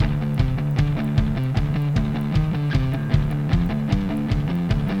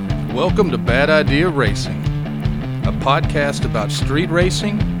Welcome to Bad Idea Racing, a podcast about street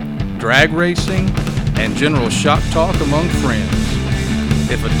racing, drag racing, and general shop talk among friends.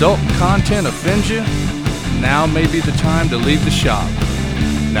 If adult content offends you, now may be the time to leave the shop.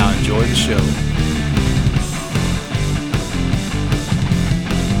 Now enjoy the show.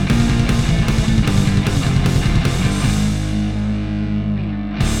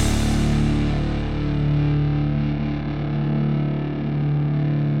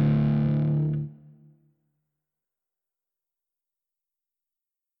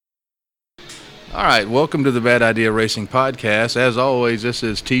 All right, welcome to the Bad Idea Racing Podcast. As always, this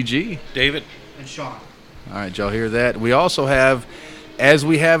is TG, David, and Sean. All right, y'all hear that? We also have, as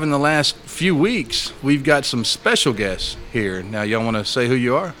we have in the last few weeks, we've got some special guests here. Now, y'all want to say who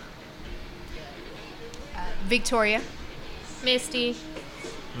you are? Victoria. Misty.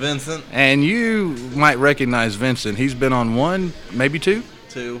 Vincent. And you might recognize Vincent. He's been on one, maybe two?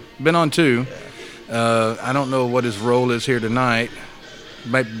 Two. Been on two. Yeah. I don't know what his role is here tonight.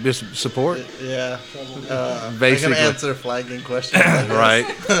 Might be support? Yeah. Basically. I can answer flagging questions. Right.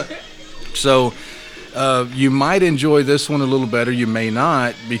 So you might enjoy this one a little better. You may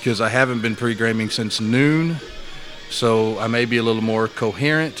not, because I haven't been pre-gaming since noon. So I may be a little more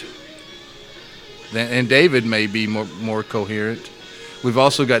coherent. And David may be more coherent. We've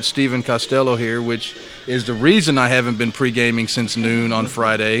also got Steven Costello here, which is the reason I haven't been pre-gaming since noon on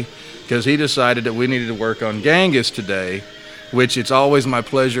Friday, because he decided that we needed to work on Genghis today, which it's always my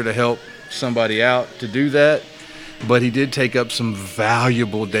pleasure to help somebody out to do that. But he did take up some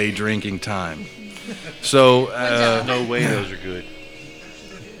valuable day drinking time. So no way those are good.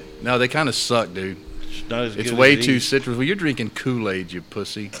 No, they kind of suck, dude. It's not as It's good way as too these. citrus. Well, you're drinking Kool-Aid, you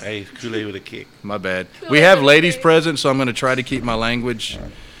pussy. Hey, Kool-Aid with a kick. My bad. We have ladies present, so I'm going to try to keep my language.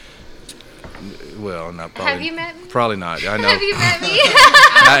 Well, not probably. Have you met me? Probably not. I know. Have you met me?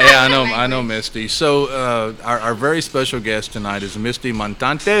 I know Misty. So our very special guest tonight is Misty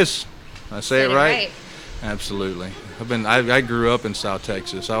Montantes. Did I say it right? Absolutely. I grew up in South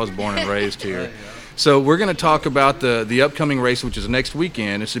Texas. I was born and raised here. So we're going to talk about the upcoming race, which is next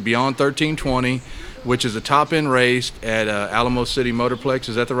weekend. It's the Beyond 1320, which is a top-end race at Alamo City Motorplex.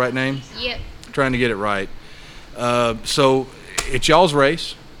 Is that the right name? Yep. Trying to get it right. So it's y'all's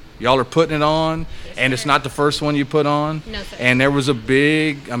race. Y'all are putting it on, and it's not the first one you put on. No, sir. And there was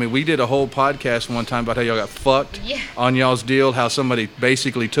we did a whole podcast one time about how y'all got fucked Yeah. on y'all's deal, how somebody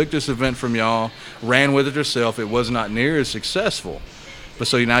basically took this event from y'all, ran with it herself. It was not near as successful. But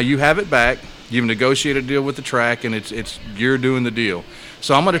so now you have it back. You've negotiated a deal with the track, and it's you're doing the deal.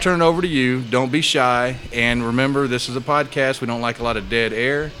 So I'm going to turn it over to you. Don't be shy. And remember, this is a podcast. We don't like a lot of dead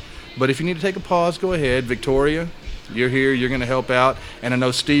air. But if you need to take a pause, go ahead. Victoria, you're here. You're going to help out. And I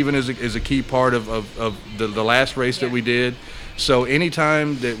know Steven is a key part of the last race that we did. So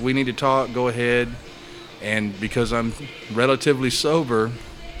anytime that we need to talk, go ahead. And because I'm relatively sober,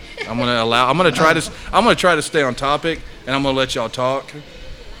 I'm going to try to stay on topic, and I'm going to let y'all talk.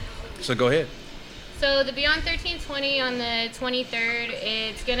 So go ahead. So the Beyond 1320 on the 23rd,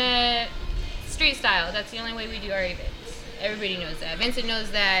 it's gonna street style. That's the only way we do our events. Everybody knows that. Vincent knows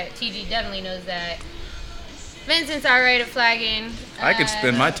that. TG definitely knows that. Vincent's alright at flagging. I could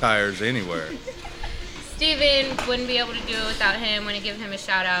spin my tires anywhere. Steven wouldn't be able to do it without him. Want to give him a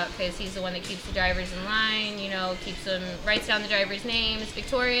shout out because he's the one that keeps the drivers in line. Writes down the drivers' names.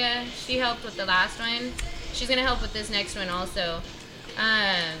 Victoria, she helped with the last one. She's gonna help with this next one also.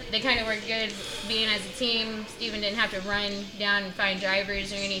 They kind of work good being as a team. Steven didn't have to run down and find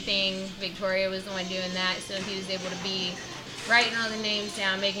drivers or anything. Victoria was the one doing that, so he was able to be writing all the names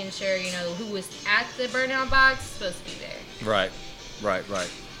down, making sure, who was at the burnout box supposed to be there. Right.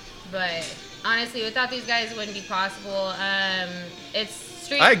 But honestly, without these guys, it wouldn't be possible. It's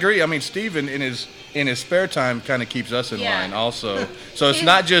street. I agree. I mean, Steven in his spare time kind of keeps us in line also. So it's He's-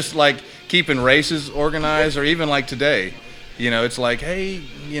 not just like keeping races organized, or even like today. It's like, hey,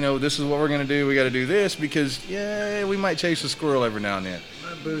 this is what we're going to do. We got to do this because, we might chase a squirrel every now and then.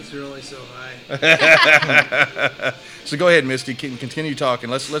 My boots are only so high. So go ahead, Misty. Continue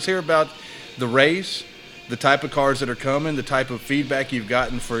talking. Let's hear about the race, the type of cars that are coming, the type of feedback you've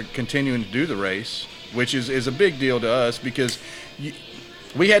gotten for continuing to do the race, which is a big deal to us because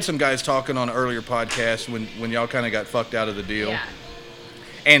we had some guys talking on an earlier podcast when y'all kind of got fucked out of the deal. Yeah.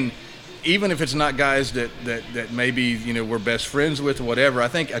 And even if it's not guys that maybe we're best friends with or whatever, I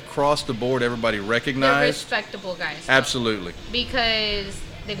think across the board everybody They're recognized. respectable guys. though. Absolutely. Because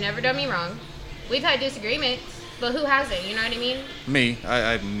they've never done me wrong. We've had disagreements, but who hasn't? You know what I mean? Me,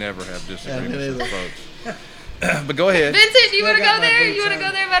 I never have disagreements me with neither. folks. But go ahead. Vincent, do you Still want to got go my there? boots You want to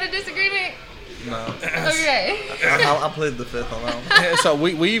on. go there about a disagreement? No. Okay. I played the fifth on that one. Yeah, so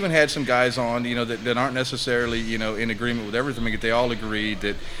we even had some guys on, that aren't necessarily, in agreement with everything, but they all agreed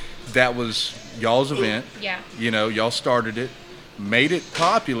that was y'all's event. Yeah. Y'all started it, made it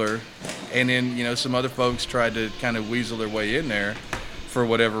popular, and then, some other folks tried to kind of weasel their way in there for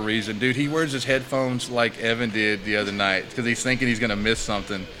whatever reason. Dude, he wears his headphones like Evan did the other night because he's thinking he's going to miss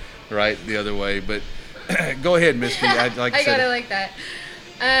something, right, the other way. But go ahead, Misty. I gotta like that.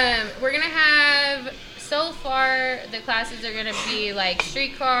 We're gonna have, so far the classes are gonna be like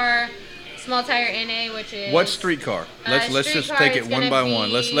streetcar, small tire NA, which is what streetcar? Let's just streetcar take is it one gonna by one.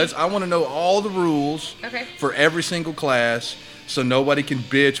 be- Let's I want to know all the rules Okay. for every single class, so nobody can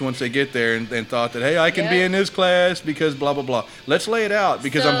bitch once they get there and thought that, hey, I can be Yep. in this class because blah blah blah. Let's lay it out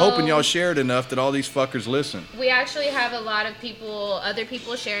because I'm hoping So- y'all share it enough that all these fuckers listen. We actually have a lot of other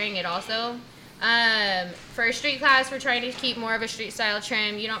people sharing it also. For a street class, we're trying to keep more of a street style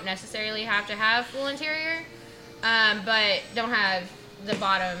trim. You don't necessarily have to have full interior, but don't have the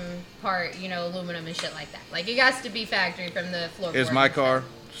bottom part, aluminum and shit like that. Like, it has to be factory from the floorboard. Is my and stuff. car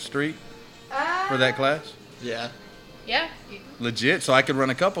street for that class? Yeah. Yeah, Legit, so I could run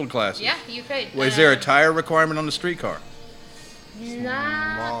a couple of classes. yeah, you could. Well, is there a tire requirement on the street car?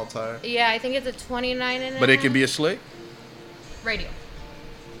 Nah. Small tire. Yeah, I think it's a 29 and a But it can be a slick? radial.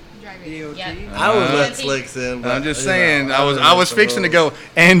 DOT. Yep. I would let Uh, slicks in, but I'm just you know, saying, I was wouldn't let fixing to the go,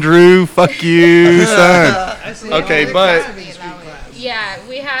 Andrew, fuck you, son. I see Okay, all the but- classes in street class. Yeah,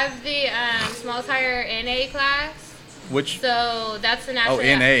 we have the small tire NA class. Which, So that's the naturally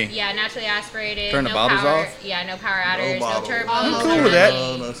NA. Yeah, naturally aspirated. Turn the no bottles power. off? Yeah, no power adders, no, bottle. turbo. I'm cool with that.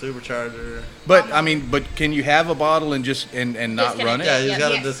 No supercharger. but can you have a bottle and just and not Disconnect run it. it? Yeah, you Yeah, just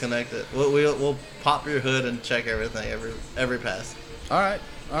gotta yes. disconnect it. We'll pop your hood and check everything every pass. All right.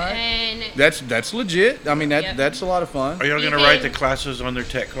 And That's legit. I mean Yep. that's a lot of fun. Are y'all You gonna write the can- classes on their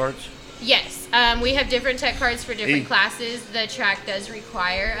tech cards? yes, we have different tech cards for different E. classes. The track does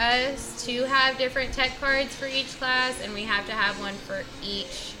require us to have different tech cards for each class, and we have to have one for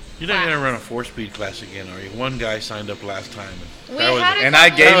each. You're not class. gonna run a 4-speed class again, are you? One guy signed up last time. And We that was had a And I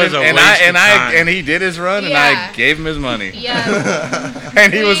couple- gave That was him a and waste of I time. and he did his run and Yeah. I gave him his money. Yeah.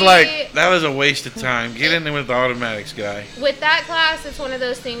 And he was like, that was a waste of time. Get in there with the automatics guy. With that class, it's one of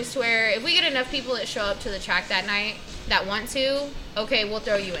those things to where if we get enough people that show up to the track that night that want to, okay, we'll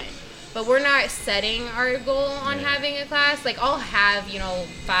throw you in. But we're not setting our goal on having a class. Like, I'll have,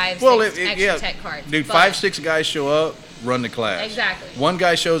 5, 6 extra tech cards. Dude, but 5-6 guys show up, run the class. Exactly. One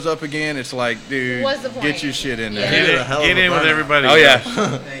guy shows up again, it's like, dude, What's the point? get your shit in there. Yeah. Get a hell of Get a in with burnout. everybody. Oh yeah.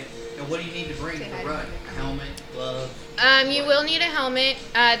 Hey, and what do you need to bring to the run? A helmet, gloves. You will need a helmet.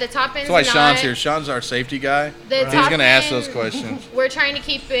 The top end's That's why not. Sean's here. Sean's our safety guy. The He's top gonna ask end- those questions. We're trying to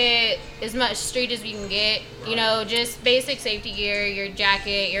keep it as much street as we can get. Just basic safety gear, your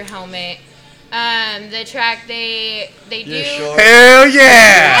jacket, your helmet. The track they Your do. shorts. Hell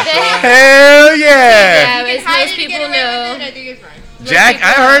yeah! Hell yeah! Yeah, as most people know. Jack, people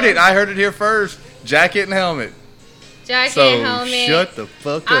I heard know. it. I heard it here first. Jacket and helmet. Jacket, So helmet. shut the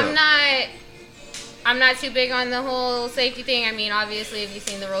fuck up. I'm not too big on the whole safety thing. I mean, obviously, if you've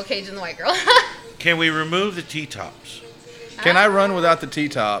seen the roll cage and the white girl. Can we remove the T-tops? Can I run without the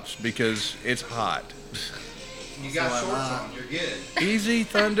T-tops because it's hot? You got So am shorts I. on. You're good. Easy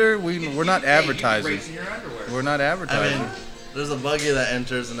Thunder. We're not Hey, you can advertising. race in your underwear. We're not I advertising. mean, there's a buggy that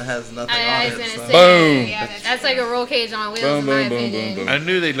enters and it has nothing I on was it. gonna So. say, Boom. that's like a roll cage on wheels, Boom, in my boom, boom, opinion. boom, boom. I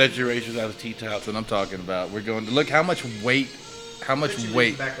knew they'd let you race without a T-top. That's what I'm talking about. We're going to look how much weight. How much But you weight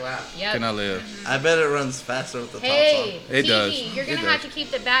lose back lap. Yep. can I live? I bet it runs faster with the Hey, tops on. It Kiki, does. you're It gonna does. have to keep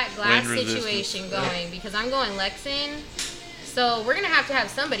the back glass Wind resistance. situation going because I'm going Lexan, so we're gonna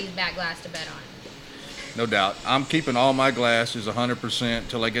have somebody's back glass to bet on. No doubt. I'm keeping all my glasses 100%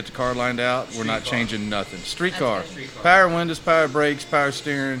 till I get the car lined out. We're not Street car. changing nothing. Street That's car. good. Street car. Power windows, power brakes, power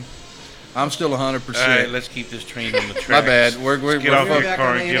steering. I'm still 100%. All right, let's keep this train on the track. My bad. We're Get off fuck- your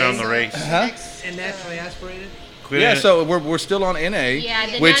car and get on the race. Huh? And naturally aspirated. Quit Yeah, it. so we're still on NA, Yeah,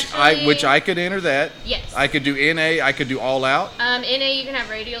 the which naturally- I could enter that. Yes. I could do NA. I could do all out. NA, you can have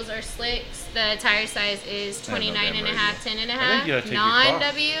radials or slicks. The tire size is 29 and a half, 10 and a I think half. you gotta take your car.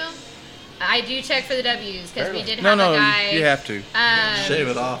 Non-W. I do check for the W's because we did No, have no, a guy. you have to. Shave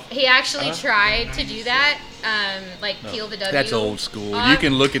it off. He actually tried to do that, peel the W. That's old school. off. You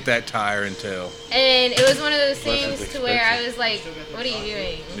can look at that tire and tell. And it was one of those Plus things it's to where I expensive. was like, "What are you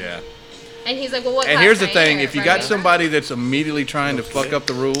doing?" Yeah. And he's like, "Well, what?" And class here's the can I thing: enter?" if you got Right? somebody that's immediately trying to fuck up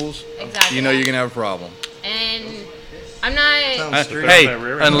the rules, exactly, you know you're gonna have a problem. And I'm not Sounds street. Hey, that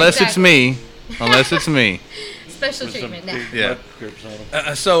rear end. unless it's Exactly. me. Unless it's me. special With some treatment. big Yeah. butt grips on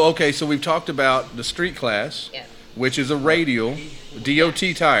them. So we've talked about the street class. Yeah. which is a radial DOT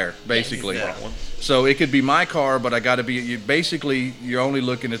tire, basically. Yeah. So it could be my car, but I got to be. Basically, you're only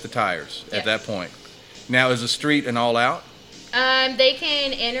looking at the tires Yeah. at that point. Now, is the street an all out? They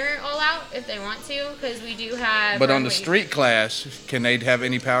can enter all out if they want to, because we do have. But on the runway- street class, can they have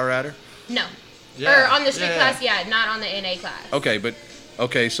any power adder? No. Yeah. Or on the street Yeah. class, yeah, not on the NA class.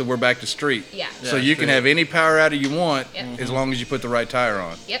 Okay, so we're back to street. Yeah. So Yeah, you can street. have any power adder you want Yep. as long as you put the right tire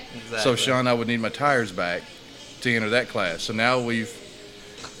on. Yep. Exactly. So Sean, I would need my tires back to enter that class. So now we've.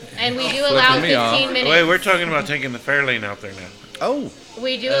 And we do Flipping allow me off. 15 minutes. Wait, we're talking about taking the fair lane out there now. Oh,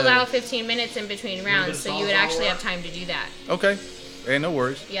 We do allow 15 minutes in between rounds, so you would actually have time to do that. okay. Hey, no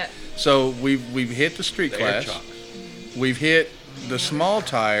worries. Yep. So we've hit the street The air class. chocks. We've hit the small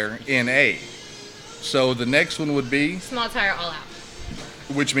tire in A. So the next one would be, Small tire all out.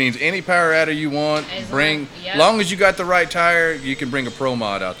 which means any power adder you want, As bring. yep. Long as you got the right tire, you can bring a Pro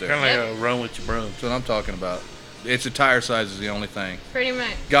Mod out there. Kind of like Yep. a run with your broom. That's what I'm talking about. It's the tire size is the only thing. Pretty much.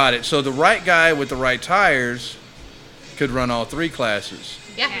 Got it. So the right guy with the right tires could run all three classes.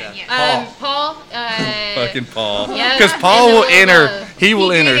 Yeah. Yeah. Paul. Fucking Paul. Yeah. Because Paul And will the enter. Volvo. He will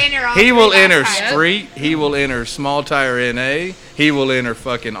He did enter. enter all He three will last enter time. street. He will enter small tire NA. He will enter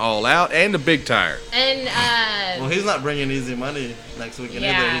fucking all out and the big tire. And Well, he's not bringing Easy Money next weekend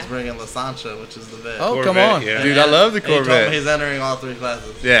either. Yeah. He's bringing La Sancha, which is the vet. Oh, come Corvette, on, yeah. dude! I love the And he told me Corvette. he's entering all three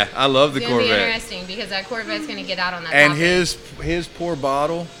classes. Yeah, I love the it's gonna be Corvette. interesting because that Corvette's gonna get out on that. And topic. his poor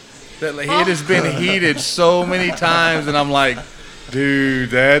bottle, that it has been heated so many times, and I'm like,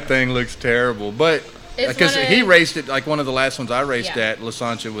 dude, that thing looks terrible. But It's because one of- he raced it, like one of the last ones I raced Yeah. at, La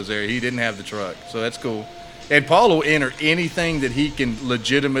Sancha was there. He didn't have the truck, so that's cool. And Paul will enter anything that he can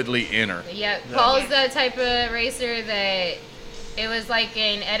legitimately enter. Yeah, Paul's the type of racer that it was like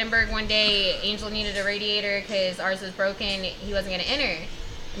in Edinburgh one day, Angel needed a radiator because ours was broken. He wasn't going to enter.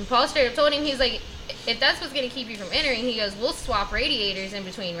 And Paul straight up told him, he's like, if that's what's going to keep you from entering, he goes, we'll swap radiators in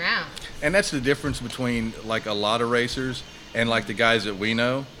between rounds. And that's the difference between like a lot of racers and like the guys that we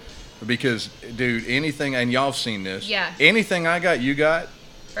know. Because, dude, anything, and y'all have seen this. Yeah. Anything I got, you got.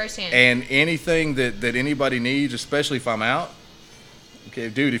 Firsthand. And anything that anybody needs, especially if I'm out, okay,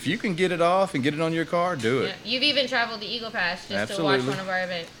 dude, if you can get it off and get it on your car, do it. Yeah. You've even traveled the Eagle Pass just to Absolutely. watch one of our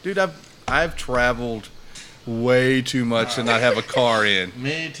events. Dude, I've traveled way too much to not have a car in.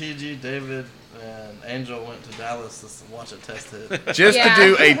 Me, TG, David, and Angel went to Dallas to watch a test hit. Just Yeah. to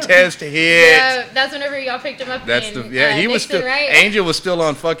do a test hit. Yeah, that's whenever y'all picked him up. That's in, the he was Nixon, still right? Angel was still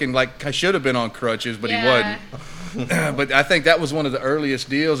on fucking like I should have been on crutches, but he Yeah. wasn't. But I think that was one of the earliest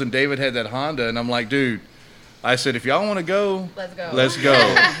deals, and David had that Honda, and I'm like, dude, I said if y'all want to go, Let's go. let's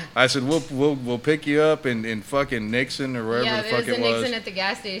go. I said we'll pick you up in fucking Nixon or wherever Yeah, the there fuck was a it was. Nixon at the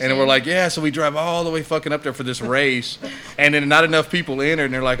gas station. And we're like, yeah, so we drive all the way fucking up there for this race. And then not enough people enter,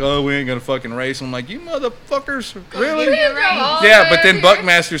 and they're like, oh, we ain't going to fucking race. And I'm like, you motherfuckers, really? You drove all Yeah, the but way then over here?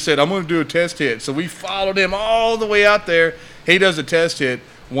 Buckmaster said, I'm going to do a test hit. So we followed him all the way out there. He does a test hit,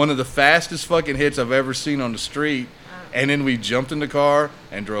 one of the fastest fucking hits I've ever seen on the street. And then we jumped in the car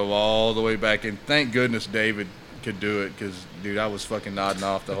and drove all the way back in. Thank goodness David could do it because, dude, I was fucking nodding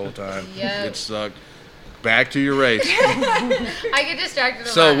off the whole time. Yep. It sucked. Back to your race. I get distracted a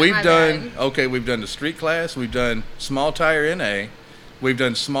lot. So we've my done bad. we've done the street class, we've done small tire NA, we've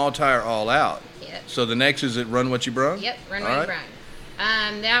done small tire all out. Yep. So the next is it run what you brung? Yep, run All what right. you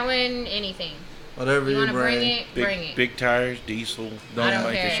brung. That one, anything. Whatever You you want to bring it, Big, bring it. big tires, diesel. I don't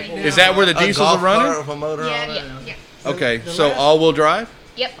make care. it shit. No. Is that where the A diesels golf are running? cart with a motor Yeah, on it. yeah. Okay, The so last- all-wheel drive?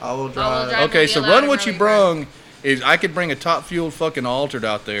 Yep. I will All-wheel drive. drive. Okay, will be so allowed run in what you early bird. brung is I could bring a top-fueled fucking altered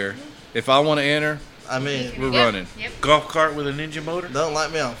out there. If I want to enter, I mean, we're Yep. running. Yep. Golf cart with a Ninja motor. don't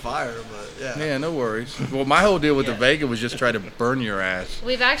light me on fire, but yeah. Yeah, no worries. Well, my whole deal with the Vega was just try to burn your ass.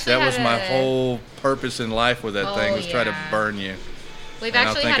 We've actually That had was my a, whole purpose in life with that Oh, thing was try to yeah. burn you. We've I don't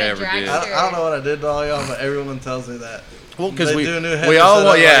actually think had I a ever did. dragster. I don't know what I did to all y'all, but everyone tells me that. Well, because They we do a new we headset all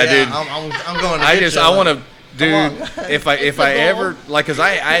want, setup, yeah, dude. I'm going to I get just you. I I'm want like, to, dude. on. If I It's the ever goal. like, cause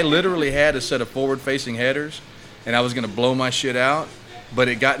I literally had a set of forward-facing headers, and I was gonna blow my shit out, but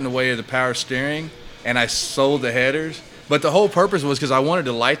it got in the way of the power steering, and I sold the headers. But the whole purpose was because I wanted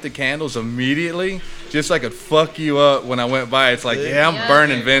to light the candles immediately, just so I could fuck you up when I went by. It's like, See? yeah, I'm Yeah.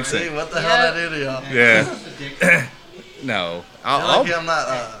 burning See Vincent. what the Yeah. hell I do to y'all? Yeah. No, I'll Like I'm not.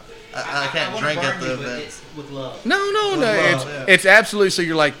 I can't wanna drink burn at the you, but events. it's with love. No, Well, it's yeah. it's absolutely. So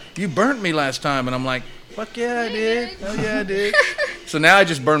you're like, you burnt me last time, and I'm like, fuck yeah, I did. Oh yeah, I did. So now I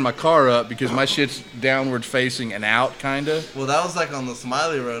just burned my car up because my shit's downward facing and out, kinda. Well, that was like on the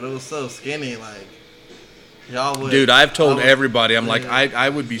Smiley Road. It was so skinny, like Y'all would. Dude, I've told I would- everybody, I'm like, Yeah. I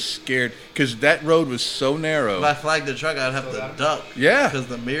would be scared because that road was so narrow. If I flagged the truck, I'd have to duck. Yeah. Because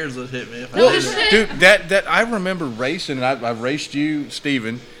the mirrors would hit me if I Well, did shit. it. Dude, that I remember racing, and I've raced you,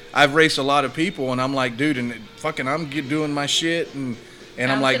 Steven. I've raced a lot of people, and I'm like, dude, and fucking I'm doing my shit, and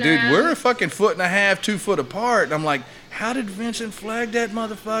I'm like, Bouncing dude, around. we're a fucking 1.5 2 foot apart, and I'm like, how did Vincent flag that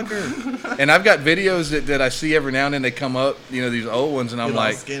motherfucker? And I've got videos that I see every now and then they come up, you know, these old ones, and I'm Get all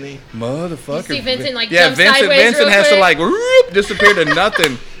like, skinny. motherfucker. You see Vincent, like, yeah, jump sideways Vincent real has to quick. like whoop, disappear to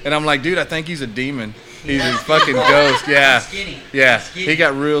nothing, and I'm like, dude, I think he's a demon. He's a fucking ghost. Yeah, Skinny. yeah. Skinny. He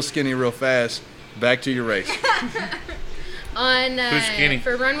got real skinny real fast. Back to your race. On Who's skinny?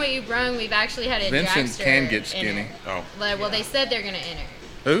 for Run What You Brung, we've actually had a Vincent dragster can get skinny. enter. Oh. Well, they said they're gonna enter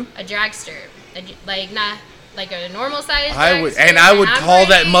Who? a dragster, like not like a normal size. I would, dragster, and I would I'm call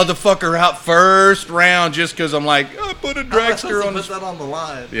that ready. motherfucker out first round just because I'm like, I put a How am I supposed dragster to on put the. that on the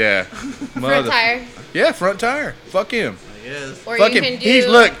line. Yeah, front tire, Yeah, front tire. Fuck him. I guess. or Fuck you him. can do. He's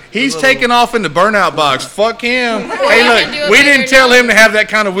little- taking off in the burnout box. Fuck him. you Hey, can do look, it we by didn't your tell him nose. to have that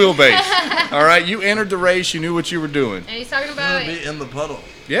kind of wheelbase. All right, you entered the race. You knew what you were doing. And he's talking I'm about gonna be in the puddle.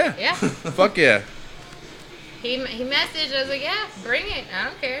 Yeah. yeah. Fuck yeah. He messaged. I was like, yeah, bring it. I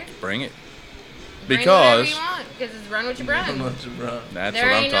don't care. Bring it. Bring whatever Because you want, because it's Run What You How Brung. much you brought? that's There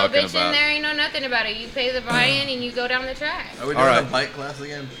what I'm ain't no talking bitching, about. there ain't no nothing about it. You pay the buy-in and you go down the track. Are we All doing right. a bike class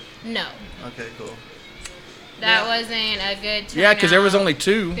again? No, Okay, cool. that Yeah. wasn't a good turnout. Yeah, because there was only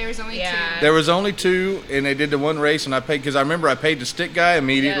two. There was only Yeah. two. There was only two, and they did the one race, and I paid because I remember I paid the stick guy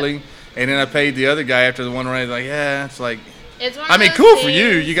immediately, and then I paid the other guy after the one race. Like, yeah, it's like, It's one I of mean, those cool for things- you.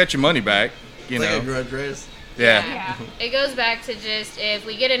 You got your money back. You It's like a know, grudge race. yeah. Yeah. It goes back to just if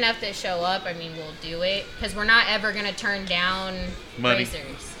we get enough that show up, I mean, we'll do it because we're not ever gonna turn down Money. racers.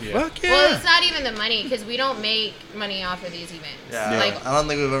 Yeah. Fuck yeah. Well, it's not even the money because we don't make money off of these events. Yeah. Like I don't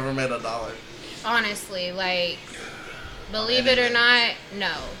think we've ever made $1. honestly, like believe it or not, no.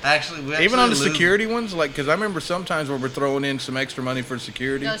 Actually, we Even on the actually lose- security ones, like, because I remember sometimes where we're throwing in some extra money for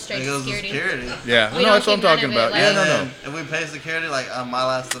security. Go straight It to goes to security. security. Yeah, We no, don't that's what I'm keep none talking of it, about. like- Yeah, And no, then no. if we pay security, like on my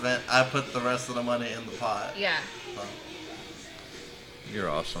last event, I put the rest of the money in the pot. Yeah, So, You're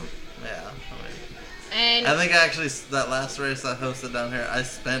awesome. yeah. I mean, and I think actually that last race I hosted down here, I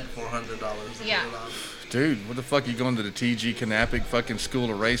spent $400 to Yeah. put it on. Dude, what the fuck you going to the TG Canapic fucking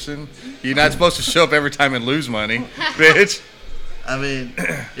school of racing? You're not supposed to show up every time and lose money, bitch. I mean,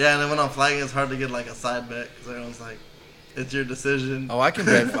 yeah, and then when I'm flagging, it's hard to get like a side bet because everyone's like, "It's your decision." Oh, I can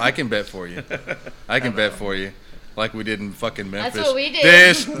bet. I can bet for you. I can bet for you, like we did in fucking Memphis. That's what we did.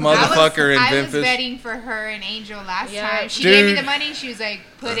 This motherfucker I in was Memphis. betting for her and Angel last Yeah. time. She gave me Dude. the money. She was like,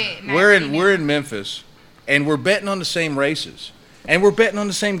 "Put it." And I We're already in knew. we're in Memphis, and we're betting on the same races, and we're betting on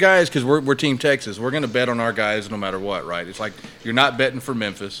the same guys because we're Team Texas. We're gonna bet on our guys no matter what, right? It's like you're not betting for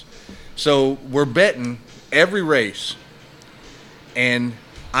Memphis, so we're betting every race, and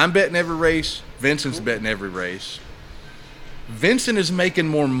I'm betting every race. Vincent's betting every race. Vincent is making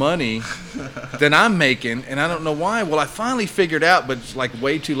more money than I'm making, and I don't know why. Well, I finally figured out, but it's like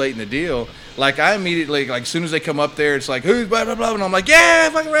way too late in the deal. Like I immediately, like as soon as they come up there, it's like who's blah blah blah, and I'm like, yeah,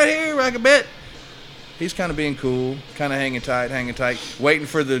 fucking right here, I can bet. He's kind of being cool, kind of hanging tight, waiting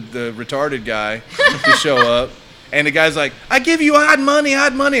for the retarded guy to show up, and the guy's like, I give you odd money,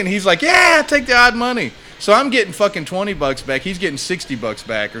 and he's like, yeah, take the odd money. So I'm getting fucking $20 back. He's getting $60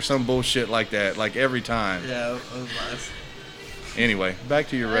 back or some bullshit like that, like every time. Yeah, it was nice. Anyway, back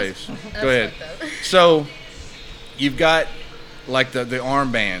to your race. That's Go ahead. fucked up. So, you've got like the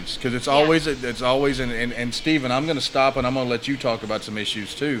armbands because it's always and Steven, I'm gonna stop and I'm gonna let you talk about some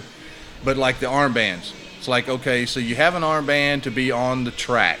issues too. But like the armbands, it's like okay, so you have an armband to be on the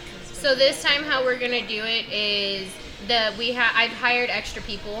track. So this time, how we're gonna do it is I've hired extra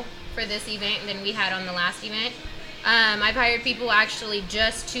people for this event than we had on the last event. I've hired people actually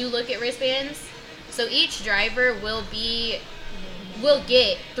just to look at wristbands. So each driver will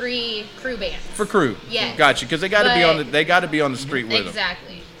get 3 crew bands. For crew, Yes. gotcha. Because they got to be But- on the street with them.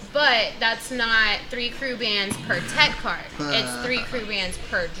 Exactly. But that's not 3 crew bands per tech card. It's 3 crew bands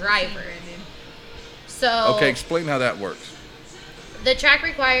per driver. So Okay, explain how that works. the track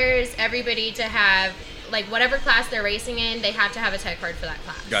requires everybody to have, like, whatever class they're racing in, they have to have a tech card for that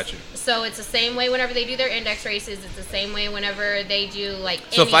class. Gotcha. So it's the same way whenever they do their index races. It's the same way whenever they do, like,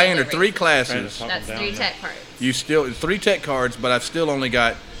 So any if I other enter 3 races. classes, Talk That's them 3 down, tech cards. you still 3 tech cards, but I've still only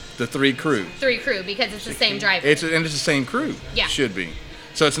got the 3 crew. 3 crew because it's the same driver. It's the same crew. Yeah. Should be.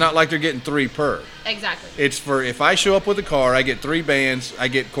 So it's not like they're getting 3 per. Exactly. It's for if I show up with a car, I get 3 bands. I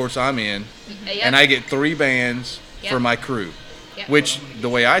get, of course, I'm in, Yep. and I get 3 bands Yep. for my crew. Yep. Which the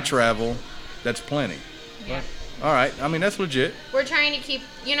way I travel, that's plenty. Yeah. All right. I mean, that's legit. We're trying to keep,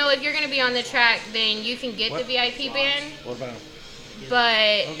 if you're going to be on the track, then you can get the VIP band. What about?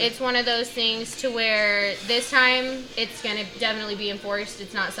 But it's one of those things to where this time it's going to definitely be enforced.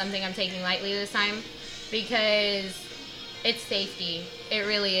 It's not something I'm taking lightly this time because it's safety. It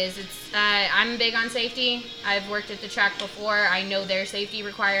really is. I'm big on safety. I've worked at the track before. I know their safety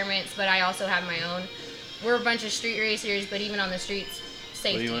requirements, but I also have my own. We're a bunch of street racers, but even on the streets,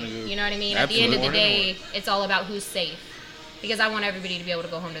 safety. You know what I mean? At the end of the day, it's all about who's safe because I want everybody to be able to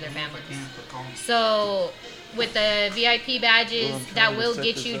go home to their families. So with the VIP badges, that will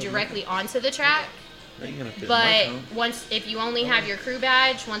get you directly onto the track. But if you only have your crew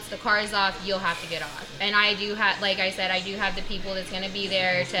badge, once the car is off, you'll have to get off. And I do have, like I said, I do have the people that's going to be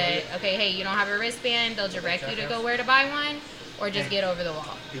there to, okay, hey, you don't have a wristband, they'll direct you to go where to buy one, or just get over the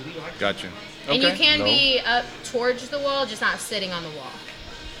wall. Gotcha. Okay. And you can be up towards the wall, just not sitting on the wall.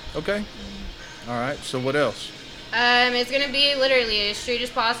 Okay. All right. So what else? It's going to be literally as street as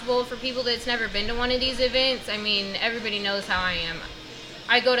possible for people that's never been to one of these events. I mean, everybody knows how I am.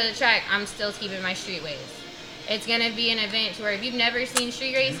 I go to the track, I'm still keeping my street ways. It's going to be an event where if you've never seen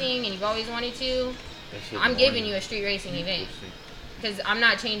street racing and you've always wanted to, I'm giving you a street racing event because I'm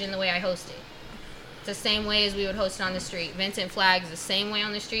not changing the way I host it. It's the same way as we would host it on the street. Vincent flags the same way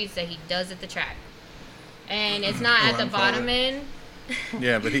on the streets that he does at the track. And it's not at the bottom end.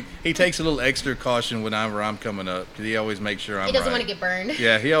 Yeah, but he takes a little extra caution whenever I'm coming up because he always makes sure I'm right. He doesn't want to get burned.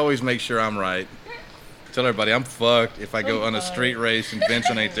 Yeah, he always makes sure I'm right. Tell everybody I'm fucked if I go on a street race and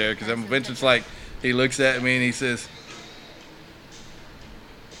Vincent ain't there because Vincent's like, he looks at me and he says,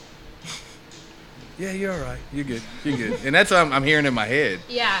 yeah, you're all right. You're good. You're good. And that's what I'm hearing in my head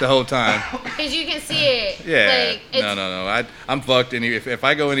the whole time. Because you can see it. Yeah. Like, no. I'm fucked. And if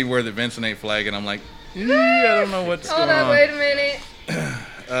I go anywhere that Vincent ain't flagging, I'm like, I don't know what's going on. Hold on, wait a minute.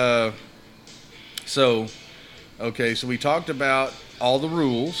 So we talked about all the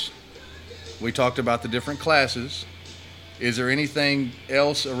rules. We talked about the different classes. Is there anything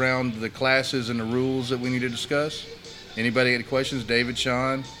else around the classes and the rules that we need to discuss? Anybody got questions? David,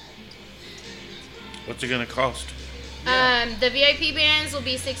 Sean? What's it going to cost? The VIP bands will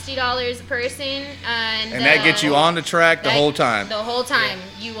be $60 a person. And that gets you on the track the whole time? The whole time.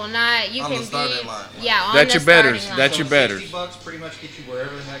 Yeah. You will not, you on can the starting line. Yeah, on that's the your betters. line. That's your betters. $60 pretty much get you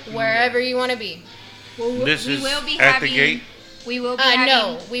wherever the heck Wherever you want to be. Well, This we is will be at having, the gate? We will be having...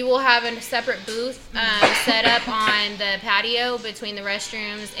 No, we will have a separate booth set up on the patio between the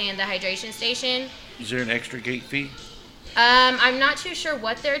restrooms and the hydration station. Is there an extra gate fee? I'm not too sure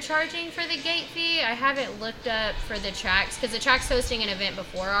what they're charging for the gate fee. I haven't looked up for the tracks because the track's hosting an event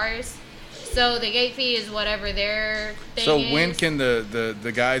before ours. So the gate fee is whatever their thing is. So when can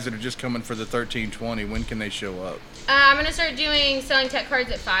the guys that are just coming for the 1320, when can they show up? I'm going to start selling tech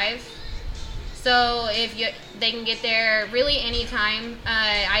cards at 5. So if they can get there really anytime.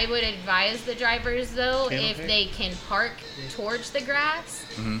 I would advise the drivers though, if they can park towards the grass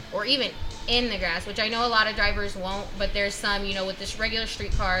or even in the grass, which I know a lot of drivers won't, but there's some, with this regular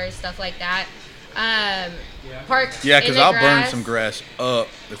street cars, stuff like that. Park because I'll burn some grass up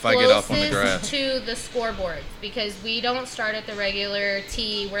if I get off on the grass. To the scoreboards, because we don't start at the regular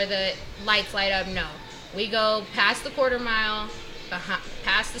T where the lights light up. No, we go past the quarter mile,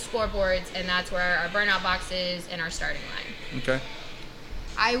 past the scoreboards, and that's where our burnout box is and our starting line. Okay.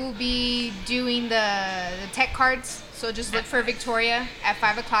 I will be doing the tech cards, so just look for Victoria at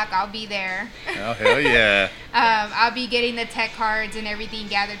 5 o'clock. I'll be there. Oh, hell yeah. I'll be getting the tech cards and everything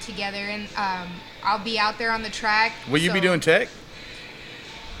gathered together, and I'll be out there on the track. Will you be doing tech?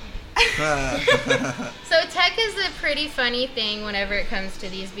 So tech is a pretty funny thing whenever it comes to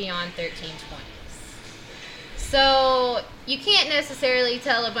these Beyond 1320s. So you can't necessarily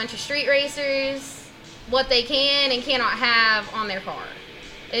tell a bunch of street racers what they can and cannot have on their car.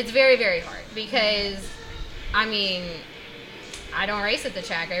 It's very, very hard because, I don't race at the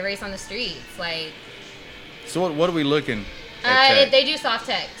track. I race on the streets. So what are we looking at? They do soft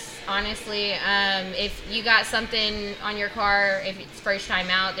techs, honestly. If you got something on your car, if it's first time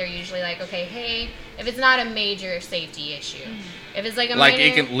out, they're usually like, okay, hey, if it's not a major safety issue. If it's like a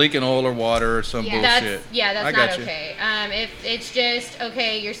minor, leaking oil or water or some bullshit. That's not okay. If it's just,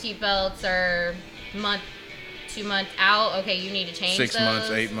 okay, your seatbelts are 2 months out, okay, you need to change 6 those. months,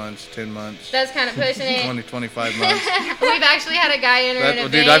 8 months, 10 months. That's kind of pushing it. 20, 25 months. We've actually had a guy enter an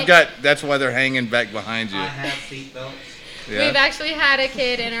event. Dude, that's why they're hanging back behind you. I have seatbelts. Yeah. We've actually had a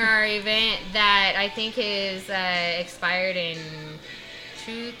kid enter our event that I think is expired in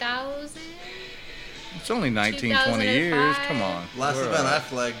 2000. It's only 19, 20 years. Come on. Last event I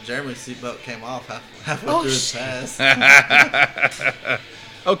flagged, Jeremy's seatbelt came off halfway through his pass.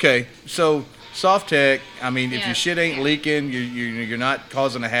 Okay, so soft tech. I mean, if Yeah. your shit ain't leaking, you're not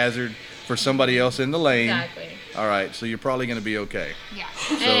causing a hazard for somebody else in the lane. Exactly. All right, so you're probably going to be okay. Yeah.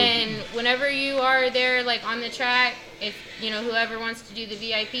 And whenever you are there, like on the track, if whoever wants to do the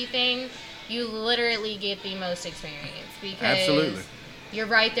VIP thing, you literally get the most experience because Absolutely. you're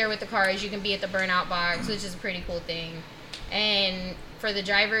right there with the cars. You can be at the burnout box, which is a pretty cool thing. And for the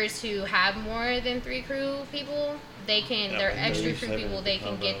drivers who have more than 3 crew people, they're extra crew people. They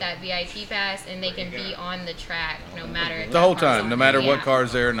can get that VIP pass and they can be on the track no matter if The that whole car's time, on. no matter what Yeah.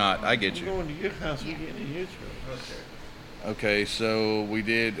 car's there or not. I get We're you. going to your house. We're getting in your truck. Okay, so we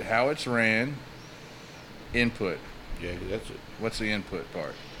did how it's ran, input. Yeah, that's it. What's the input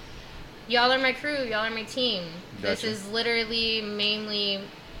part? Y'all are my crew. Y'all are my team. This Gotcha. is literally mainly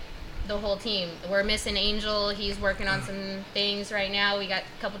the whole team. We're missing Angel. He's working on some things right now. We got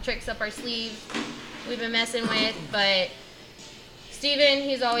a couple tricks up our sleeves we've been messing with, but Steven,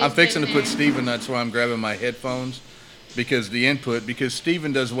 he's always I'm fixing to been put there. Steven, that's why I'm grabbing my headphones, because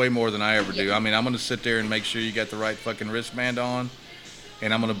Steven does way more than I ever do. Yeah. I mean, I'm going to sit there and make sure you got the right fucking wristband on,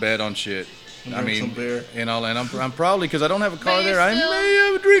 and I'm going to bet on shit. And I drink mean, some beer. and I'm probably, because I don't have a car But you're there, I still- may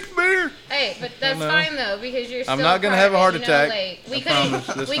have a drink of beer. Hey, but that's know. fine though because you're still I'm not going gonna to have a heart attack. we I promise,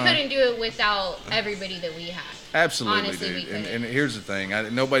 couldn't this we time. couldn't do it without everybody that we have. Absolutely, Honestly, we dude. And couldn't. here's the thing: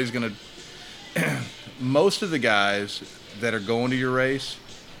 nobody's gonna. Most of the guys that are going to your race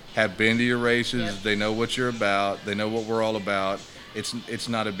have been to your races. Yep. They know what you're about. They know what we're all about. It's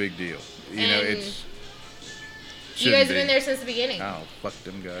not a big deal. You know, And it's. You guys shouldn't have been be. there since the beginning. Oh, fuck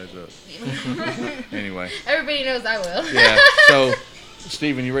them guys up. Anyway, Everybody knows I will. yeah. So,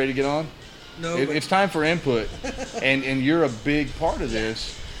 Steven, you ready to get on? No, It's time for input, and you're a big part of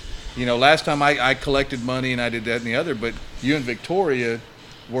this. You know, last time I collected money and I did that and the other, but you and Victoria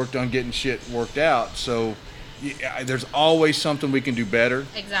worked on getting shit worked out. So there's always something we can do better.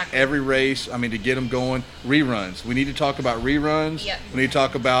 Exactly. Every race, I mean, to get them going. Reruns. We need to talk about reruns. Yep. We need to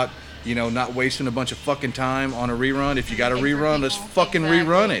talk about, not wasting a bunch of fucking time on a rerun. If you got a Everything for rerun, let's people. fucking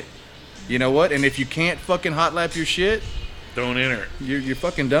Exactly. rerun it. You know what? And if you can't fucking hot lap your shit, Don't enter it. you're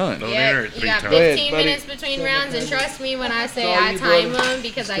fucking done. Don't Yeah, enter it you 3 got times. Go ahead, 15 buddy. minutes between rounds, and trust me when I say It's all I you, time brother. them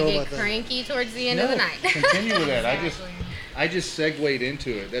because I Let's go get about that. cranky towards the end of the night. Continue with that. Exactly. I just segued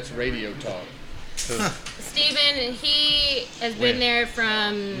into it. That's radio talk. Steven, he has been When? there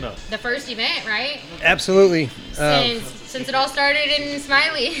from No. the first event, right? Absolutely. Since it all started in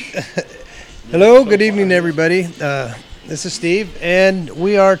Smiley. Hello, good evening, everybody. This is Steve, and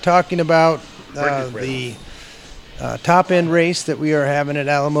we are talking about the top end race that we are having at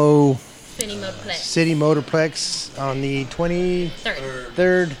Alamo City Motorplex. City Motorplex on the 23rd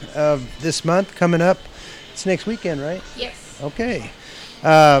Third. of this month coming up. It's next weekend, right? Yes. Okay.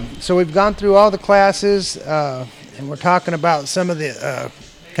 So we've gone through all the classes, and we're talking about some of the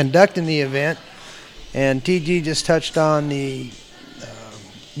conducting the event. And TG just touched on the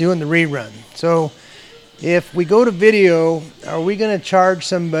doing the rerun. So if we go to video, are we going to charge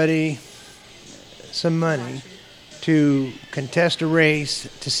somebody some money to contest a race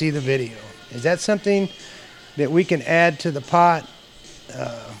to see the video? Is that something that we can add to the pot?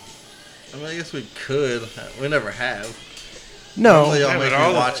 I mean, I guess we could. We never have. No. Normally, y'all Yeah, make but me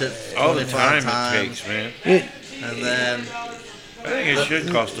all watch the, it all the 25 time it times, takes, man. It, and then I think it should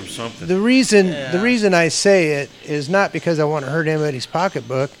cost them something. The reason Yeah. I say it is not because I want to hurt anybody's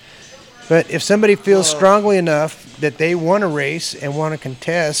pocketbook, but if somebody feels strongly enough that they want to race and want to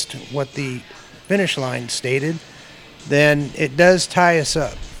contest what the finish line stated, then it does tie us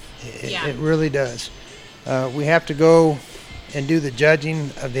up. Yeah. It really does. We have to go and do the judging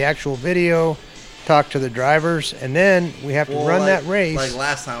of the actual video, talk to the drivers, and then we have to well, run like- that race. Like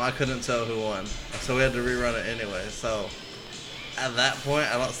last time, I couldn't tell who won, so we had to rerun it anyway. So at that point,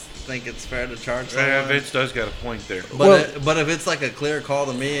 I don't think it's fair to charge someone. Yeah, Vince does got a point there. But Well- but if it's like a clear call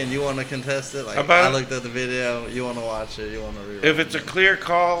to me and you want to contest it, like About- I looked at the video, you want to watch it, you want to rerun. If it's a clear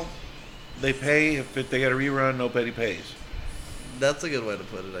call, they pay. If they got a rerun, nobody pays. That's a good way to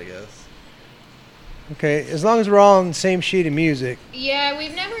put it, I guess. Okay, as long as we're all on the same sheet of music. Yeah,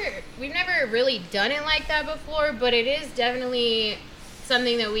 we've never really done it like that before, but it is definitely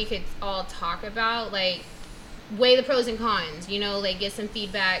something that we could all talk about, like weigh the pros and cons, like get some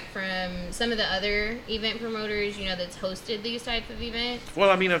feedback from some of the other event promoters, that's hosted these types of events. Well,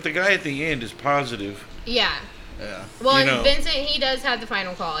 I mean, if the guy at the end is positive, Yeah. Yeah. Well, You and know. Vincent, he does have the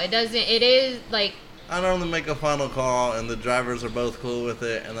final call. It is like, I normally make a final call, and the drivers are both cool with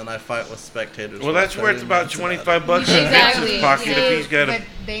it, and then I fight with spectators. well, for that's where it's 30 about minutes about it. $25 in Exactly. Vince's pocket Yeah. if he's got But to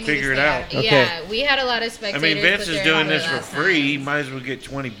they need to figure it stay out. out of it. Okay. yeah, we had a lot of I spectators. mean, Vince put is their doing money this for last free. He time. might as well get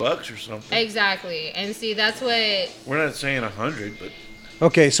 $20 or something. Exactly. And see, that's what We're not saying 100, but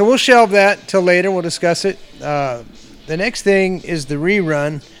Okay, so we'll shelve that till later. We'll discuss it. The next thing is the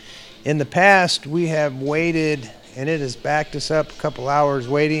rerun. In the past, we have waited, and it has backed us up a couple hours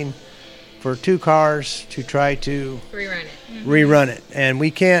waiting for 2 cars to try to Rerun it. And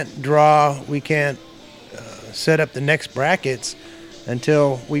we can't set up the next brackets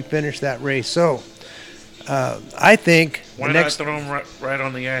until we finish that race. So I think Why the not next, throw them right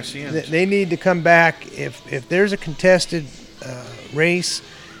on the ass end? they need to come back. If there's a contested race,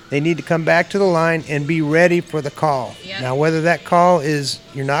 they need to come back to the line and be ready for the call. Yep. Now, whether that call is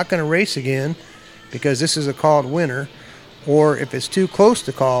you're not going to race again because this is a called winner, or if it's too close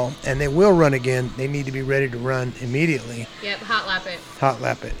to call and they will run again, they need to be ready to run immediately. Yep, hot lap it. Hot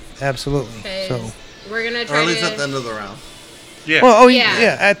lap it. Absolutely. 'Cause So, we're gonna Or try at least to. at the end of the round. Yeah. well, Yeah.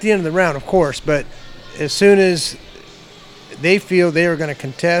 yeah, at the end of the round, of course, but as soon as they feel they are going to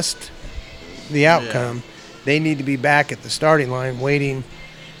contest the outcome, they need to be back at the starting line waiting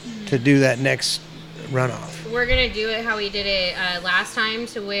to do that next runoff. We're gonna do it how we did it last time,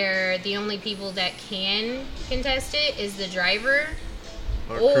 to where the only people that can contest it is the driver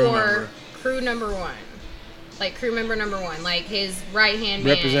Or or crew member. crew number one, like crew member number one, like his right hand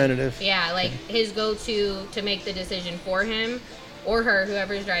man, Representative. Yeah, like his go-to to make the decision for him or her,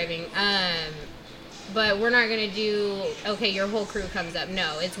 whoever's driving. But we're not gonna do okay. Your whole crew comes up.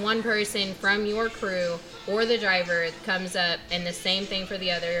 No, it's one person from your crew or the driver comes up, and the same thing for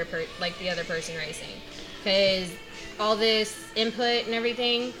the other the other person racing. Because all this input and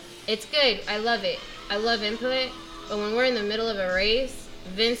everything, it's good. I love it. I love input. But when we're in the middle of a race,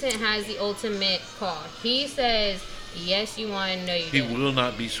 Vincent has the ultimate call. He says, yes, you won. No, you He didn't. will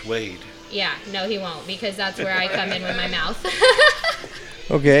not be swayed. Yeah, no, he won't, because that's where I come in with my mouth.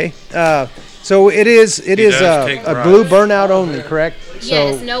 Okay. So it is does take a pride. blue burnout only, correct?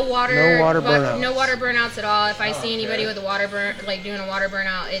 Yes, So no water. no water burnouts. No water burnouts at all. If I see anybody with a water burn, like doing a water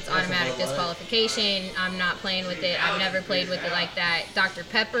burnout, it's automatic disqualification. I'm not playing with it. I've never played with it like that. Dr.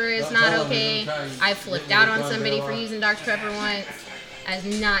 Pepper is not okay. I flipped out on somebody for using Dr. Pepper once. As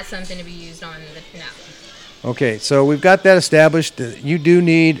not something to be used on the no. Okay, so we've got that established. You do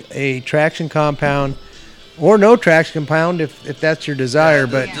need a traction compound or no traction compound if that's your desire,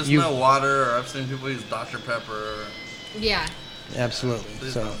 but just you no water, or I've seen people use Dr. Pepper. Yeah, absolutely.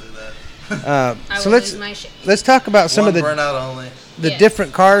 Please So don't do that. I so will let's lose my shit. let's talk about some One of the burnout only. Yes.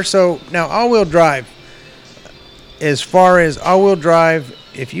 different cars. So now all-wheel drive. As far as all-wheel drive,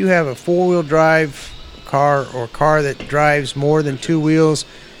 if you have a four-wheel drive car or car that drives more than 2 wheels,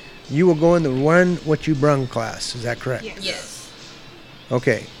 you will go in the run what you brung class. Is that correct? Yes.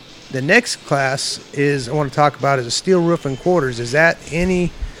 Okay. The next class is I want to talk about is a steel roof and quarters. Is that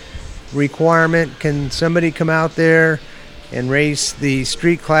any requirement? Can somebody come out there and race the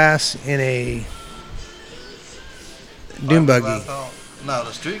street class in a dune buggy? No,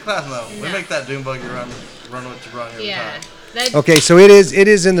 the street class, no. We No. make that dune buggy run what you run every Yeah. time. That, Okay, so it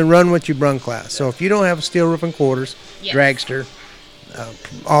is in the run what you brung class. So if you don't have a steel roof and quarters, Yes. dragster,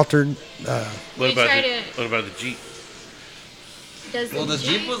 altered, What about try the to- what about the Jeep? Does Well, the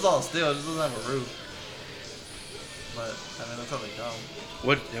Jeep was all steel. It just doesn't have a roof. But, I mean, that's how they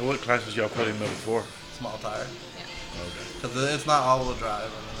come. What classes y'all put him up for? Small tire. Because it's not all-wheel drive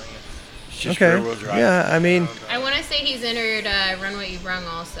or anything. It's just okay, rear-wheel drive. yeah, I mean, I want to say he's entered Run What You Brung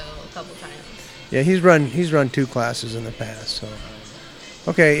also a couple times. yeah, he's run 2 classes in the past. So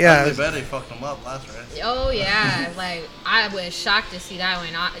okay, yeah, They bet he fucked them up last race. Oh yeah, like I was shocked to see that one,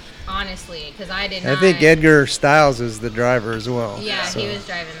 honestly, because I did I not. think Edgar Stiles is the driver as well. Yeah, so he was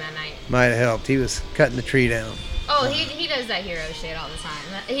driving that night. might have helped. He was cutting the tree down. Oh, he does that hero shit all the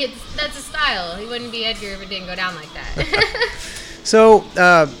time. That's a style. He wouldn't be Edgar if it didn't go down like that. So,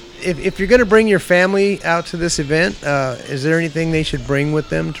 if you're going to bring your family out to this event, is there anything they should bring with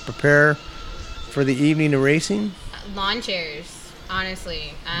them to prepare for the evening of racing? Lawn chairs,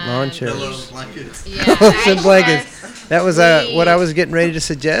 honestly. Lawn chairs. Pillows, blankets. Yeah, Pillows and blankets. yes. That was what I We- was getting ready to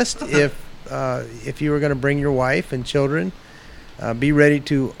suggest. If you were going to bring your wife and children, be ready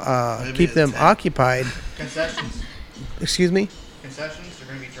to Maybe keep a them tent. occupied. Concessions. Excuse me? Concessions. There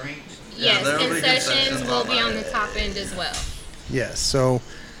are going to be drinks. Yes, there will be concessions concessions will be on the online. top end as well. Yes. So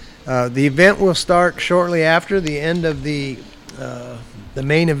the event will start shortly after the end of the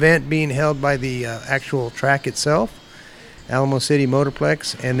main event being held by the actual track itself, Alamo City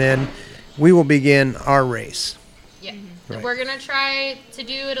Motorplex, and then we will begin our race. Yeah. Right. We're going to try to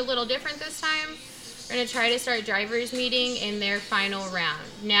do it a little different this time. We're going to try to start drivers meeting in their final round.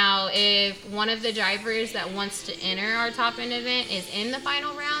 Now, if one of the drivers that wants to enter our top end event is in the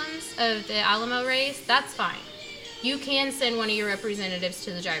final rounds of the Alamo race, that's fine. You can send one of your representatives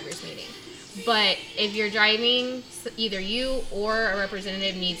to the drivers meeting. But if you're driving, either you or a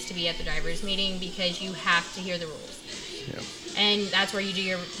representative needs to be at the driver's meeting because you have to hear the rules. Yep. And that's where you do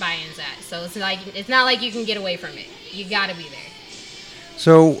your buy-ins at. So it's not like you can get away from it. You got to be there.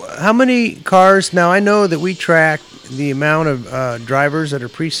 So how many cars? Now I know that we track the amount of drivers that are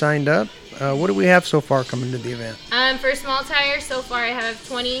pre-signed up. What do we have so far coming to the event? For small tires, so far I have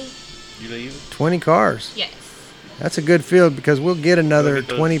 20. You leave? 20 cars. Yes. That's a good field because we'll get another Look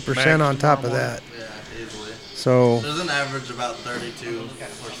at the 20% on max top of tomorrow that. Yeah, easily. So There's an average about 32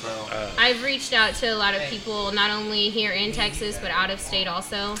 or so. I've reached out to a lot of people, not only here in Texas, but out of state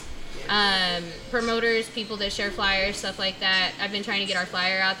also. Promoters, people that share flyers, stuff like that. I've been trying to get our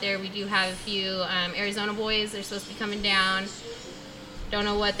flyer out there. We do have a few Arizona boys. They're supposed to be coming down. Don't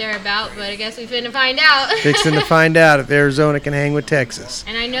know what they're about, but I guess we finna find out. fixing to find out if Arizona can hang with Texas.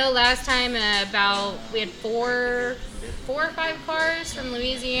 And I know last time we had four or five cars from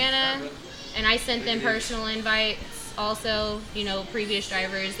Louisiana, and I sent them personal invites. Also, previous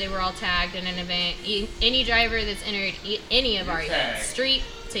drivers, they were all tagged in an event. Any driver that's entered any of our events, street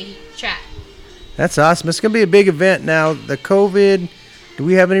to track. That's awesome. It's going to be a big event now. The COVID, do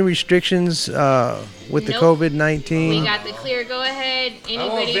we have any restrictions with the Nope. COVID-19? We got the clear go ahead. I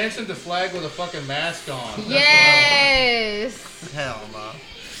want Anybody? Vincent to flag with a fucking mask on. Yes. Hell no.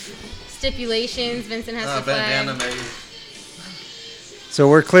 Stipulations. Vincent has to Bandana flag. maybe. So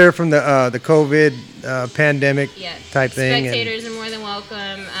we're clear from the COVID pandemic Yeah. type thing. and- Spectators are more than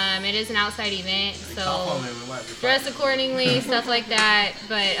welcome. It is an outside event, Call so on me, we might be dress fine. accordingly, stuff like that.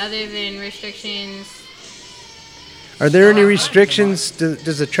 But other than restrictions, Are there any restrictions?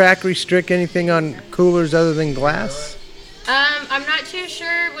 Does the track restrict anything on coolers other than glass? I'm not too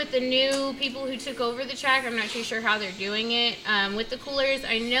sure with the new people who took over the track. I'm not too sure how they're doing it. With the coolers,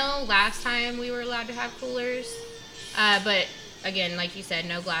 I know last time we were allowed to have coolers, but again, like you said,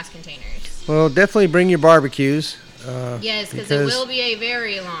 no glass containers. Well, definitely bring your barbecues. Yes, because it will be a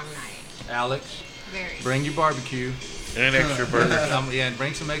very long night. Alex, Very. bring your barbecue. And an extra burger Yeah, and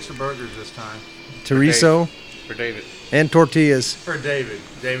bring some extra burgers this time. Chorizo for David. and tortillas. For David.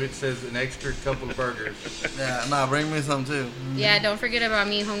 David says an extra couple of burgers. Yeah, nah, bring me some too. Yeah, don't forget about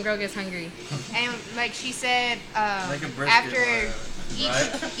me. Homegirl gets hungry. And like she said, Make a brisket after or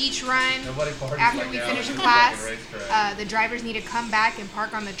each run, Nobody parties after like we that finish on the class, fucking racetrack. the drivers need to come back and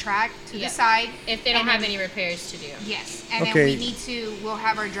park on the track to Yeah. the side. If they don't And have then- any repairs to do. Yes, and Okay. then we'll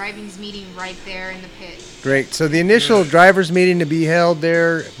have our driving's meeting right there in the pit. Great. So the initial drivers meeting to be held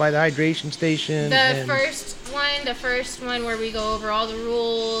there by the hydration station. The and- first one where we go over all the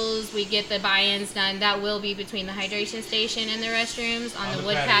rules, we get the buy-ins done. That will be between the hydration station and the restrooms on the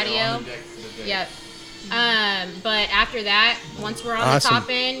wood patio. on the deck. Yep. But after that, once we're on Awesome. the top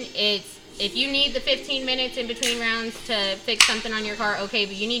end, if you need the 15 minutes in between rounds to fix something on your car, okay,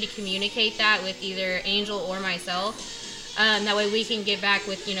 but you need to communicate that with either Angel or myself. That way we can get back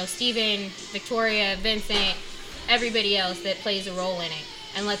with, Steven, Victoria, Vincent, everybody else that plays a role in it,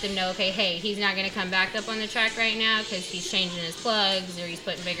 and let them know, okay, hey, he's not going to come back up on the track right now because he's changing his plugs or he's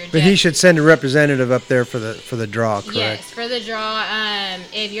putting bigger But he jets. should send a representative up there for the draw, correct? Yes, for the draw.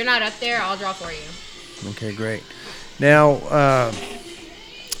 If you're not up there, I'll draw for you. Okay, great. Now,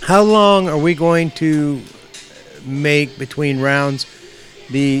 how long are we going to make between rounds?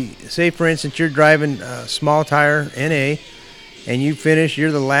 Say, for instance, you're driving small tire NA, and you finish.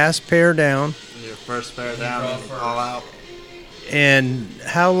 You're the last pair down. Your first pair down, all out. And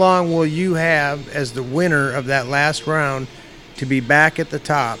how long will you have as the winner of that last round to be back at the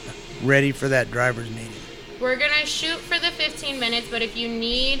top, ready for that driver's meeting? We're gonna shoot for the 15 minutes, but if you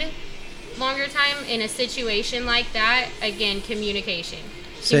need longer time in a situation like that, again, communication.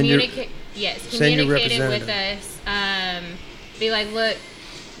 Send your Communicate it with representative. us. Be like, look,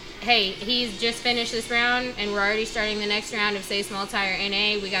 hey, he's just finished this round, and we're already starting the next round of, say, small tire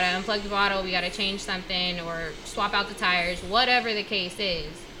NA. We gotta unplug the bottle, we gotta change something, or swap out the tires, whatever the case is.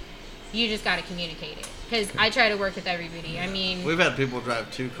 You just gotta communicate it. Because I try to work with everybody. I mean, We've had people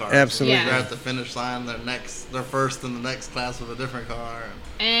drive two cars. Absolutely. Yeah. They're at the finish line. They're first in the next class with a different car.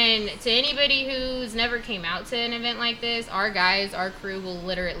 and to anybody who's never came out to an event like this, our crew will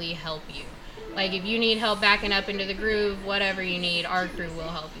literally help you. Like, if you need help backing up into the groove, whatever you need, our crew will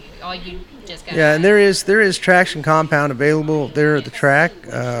help you. All you just got. Yeah, and there is traction compound available there at the track.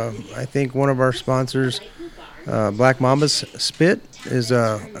 I think one of our sponsors, Black Mamba's Spit, is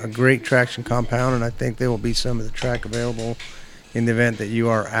a great traction compound, and I think there will be some of the track available in the event that you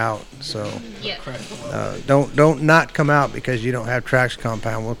are out. So Yeah. don't not come out because you don't have traction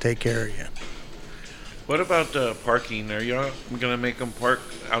compound. We'll take care of you. What about parking? Are y'all going to make them park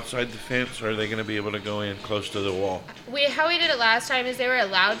outside the fence, or are they going to be able to go in close to the wall? How we did it last time is they were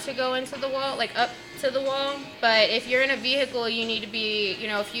allowed to go into the wall, like up to the wall. But if you're in a vehicle, you need to be,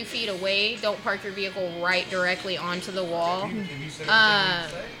 a few feet away. Don't park your vehicle right directly onto the wall.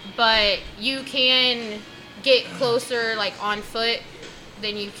 But you can get closer, like on foot,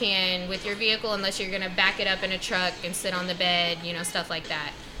 than you can with your vehicle, unless you're gonna back it up in a truck and sit on the bed, stuff like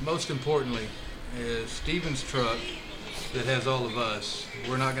that. Most importantly, is Steven's truck that has all of us.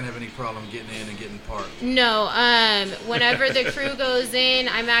 We're not gonna have any problem getting in and getting parked. No, whenever the crew goes in,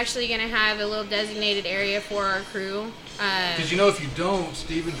 I'm actually gonna have a little designated area for our crew. Because if you don't,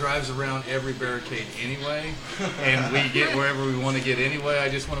 Steven drives around every barricade anyway, and we get wherever we want to get anyway. I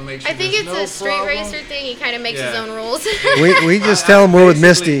just want to make sure. I think it's a street racer thing. He kind of makes his own rules. We just tell him we're with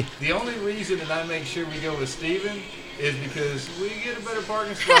Misty. The only reason that I make sure we go with Steven is because we get a better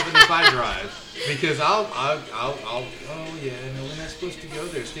parking spot than if I drive. Because I'll oh yeah, no, we're not supposed to go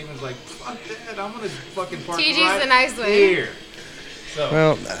there. Steven's like, fuck that, I'm gonna fucking park TG's right the nice one. here. So,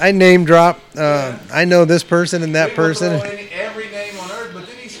 Well, I name drop. I know this person and that we will person. throw in every name on earth, but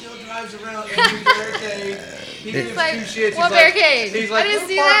then he still drives around every barricade. He gives like, two shits. what barricade? He's like, I didn't "We're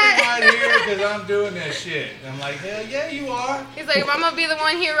see parking that." right here because I'm doing that shit. I'm like, hell yeah, you are. He's like, if I'm gonna be the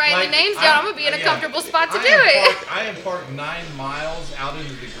one here writing Like, the names down, I'm gonna be in a yeah. comfortable spot to I do am it. I am parked 9 miles out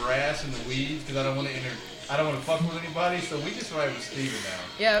into the grass and the weeds because I don't want to I don't want to fuck with anybody. So we just ride with Steven now.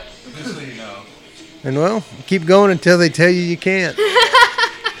 Yep. Just so you know. And well, keep going until they tell you can't.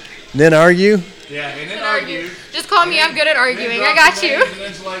 Then argue. Yeah, and then Can argue. Just call me. I'm good at arguing. I got you. And then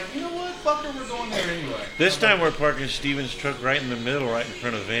it's like, you know what? Fucker, we're going there anyway. This time we're parking Steven's truck right in the middle, right in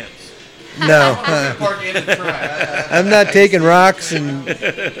front of Vince. No, Park in the track. I'm not taking rocks and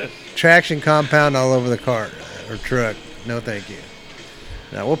traction compound all over the car or truck. No, thank you.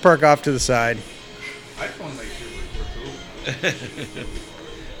 Now we'll park off to the side. I just want to make sure we're cool.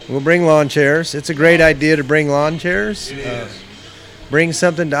 We'll bring lawn chairs. It's a great idea to bring lawn chairs. It is. Bring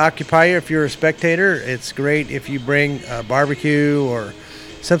something to occupy you if you're a spectator. It's great if you bring a barbecue or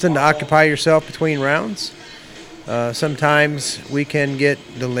something to occupy yourself between rounds. Sometimes we can get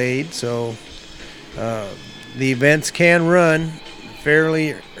delayed, so the events can run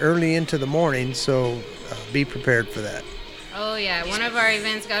fairly early into the morning, so be prepared for that. Oh yeah, one of our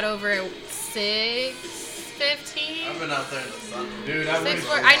events got over at 6:15. I've been out there in the sun. Dude, I wish.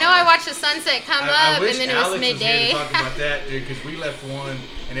 I know I watched the sunset come I up, wish and then it was Alex midday. here to talk about that, dude, because we left one,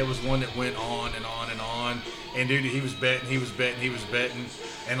 and it was one that went on and on and on. And dude, he was betting,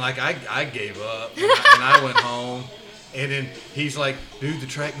 and like I gave up, and I went home, and then he's like, dude, the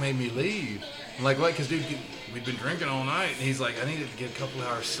track made me leave. I'm like, what? Because dude, we'd been drinking all night, and he's like, I needed to get a couple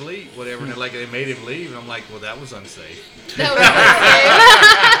hours sleep, whatever. And like they made him leave, and I'm like, well, that was unsafe. That was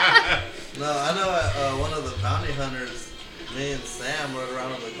insane. No, I know at one of the bounty hunters, me and Sam rode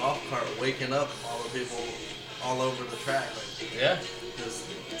around in the golf cart waking up all the people all over the track. Like, Yeah. just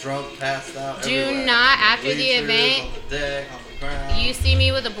drunk, passed out. Do everywhere. not, after the Bleachers, event, on the deck, on the ground. you see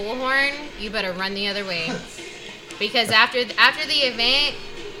me with a bullhorn, you better run the other way. Because after the event,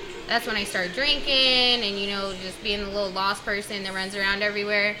 that's when I start drinking and, just being the little lost person that runs around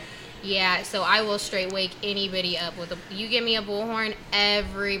everywhere. Yeah, so I will straight wake anybody up with you give me a bullhorn,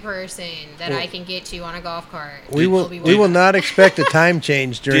 every person that I can get to on a golf cart. We will be not woken up. expect a time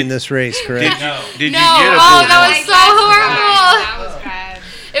change during this race, correct? Did No, you get a oh, bullhorn? that was so horrible. That was bad.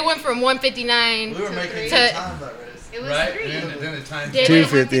 It went from 159 We were making to good time that race. It was Right? 3. And then the time. Did Two it?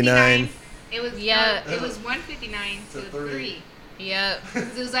 59. It was Yeah. It was 1:59 to To 3. 3. Yep.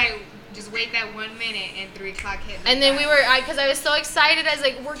 It was like just wait that 1 minute and 3 o'clock hit. And then because I was so excited, I was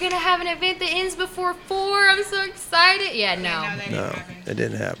like, we're gonna have an event that ends before 4. I'm so excited. Yeah, no. No, it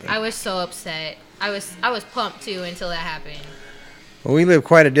didn't happen. I was so upset. I was pumped too until that happened. Well, we live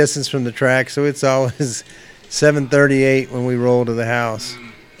quite a distance from the track, so it's always 7:38 when we roll to the house.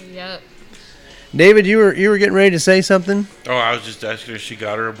 Yep. David, you were getting ready to say something? Oh, I was just asking if she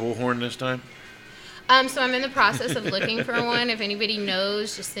got her a bullhorn this time. So I'm in the process of looking for one. If anybody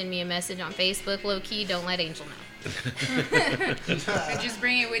knows, just send me a message on Facebook. Low key, don't let Angel know. But just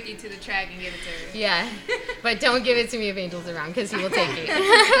bring it with you to the track and give it to her. Yeah, but don't give it to me if Angel's around because he will take it.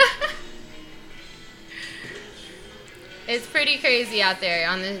 It's pretty crazy out there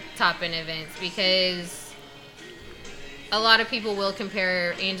on the top end events because a lot of people will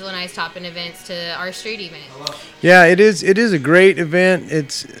compare Angel and I's top end events to our street event. Yeah, it is. It is a great event.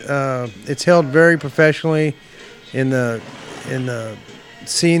 It's held very professionally in the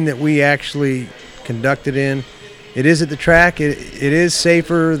scene that we actually conducted in. It is at the track. It is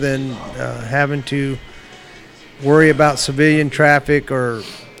safer than having to worry about civilian traffic or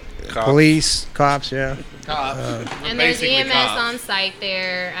cops. police, cops, yeah. And there's basically EMS cops. on site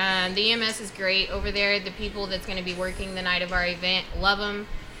there. The EMS is great over there. The people that's going to be working the night of our event love them.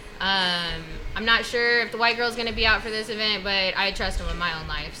 I'm not sure if the white girl's going to be out for this event, but I trust them with my own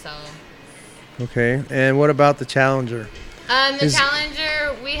life. So, Okay. And what about the Challenger? the Is-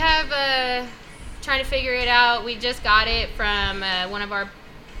 Challenger, we have trying to figure it out. We just got it from one of our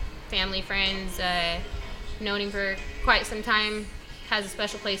family friends. Known him for quite some time. Has a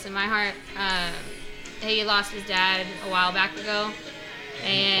special place in my heart. He lost his dad a while back ago,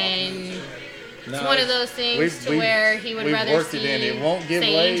 and it's one of those things to where he would rather worked see it in. It won't give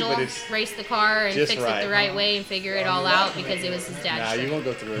say way, Angel but it's race the car and just fix right. it the right way and figure it all out because it was his dad's Nah, shit. you won't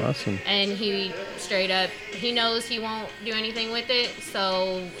go through it. Awesome. And he straight up, he knows he won't do anything with it,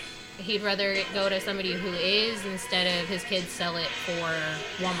 so he'd rather it go to somebody who is instead of his kids sell it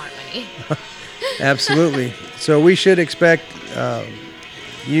for Walmart money. Absolutely. So we should expect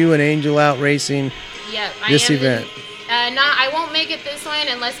you and Angel out racing. Yep, This I am event. I won't make it this one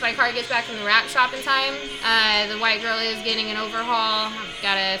unless my car gets back from the wrap shop in time. The white girl is getting an overhaul. I've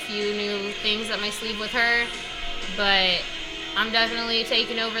got a few new things up my sleeve with her, but I'm definitely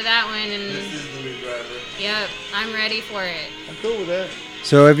taking over that one. This And is the new driver. yep, I'm ready for it. I'm cool with that.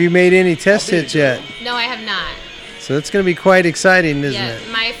 So have you made any test I'll be hits the yet? No, I have not. So it's going to be quite exciting, isn't Yeah,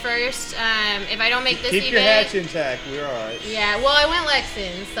 it? my first. If I don't make this Keep event, your hatch intact. We're all right. yeah. Well, I went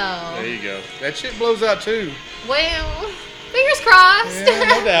Lexington, There so you go. That shit blows out too. well, fingers crossed. Yeah,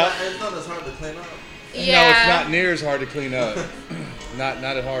 no doubt. It's not as hard to clean up. Yeah. No, it's not near as hard to clean up. not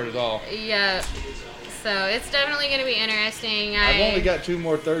as hard at all. Yeah. So it's definitely going to be interesting. I've only got 2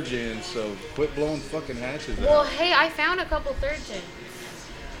 more third gens, so quit blowing fucking hatches out. Well, hey, I found a couple third gens.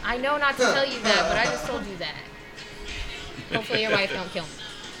 I know not to tell you that, but I just told you that. Hopefully your wife don't kill me.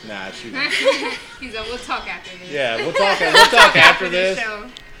 Nah, she. He's like, we'll talk after this. Yeah, we'll talk after this. show.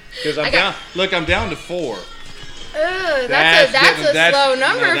 Because I'm down. Look, I'm down to 4. Ugh, that's a slow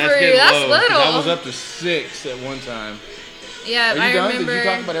number for you. getting That's low, 'cause little. I was up to 6 at one time. Yeah, Are you I done? remember. Did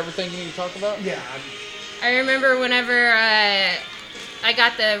you talk about everything you need to talk about? Yeah. I remember whenever I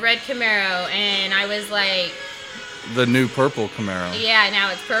got the red Camaro, and I was like, The new purple Camaro. yeah,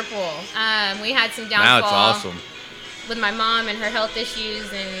 now it's purple. We had some downfall Now it's awesome. with my mom and her health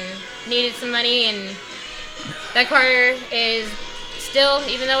issues, and needed some money, and that car is still,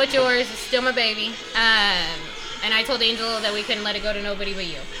 even though it's yours, it's still my baby. And I told Angel that we couldn't let it go to nobody but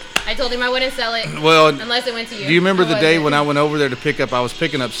you. I told him I wouldn't sell it Well, unless it went to you. do you remember Or the was day it? when I went over there to pick up? I was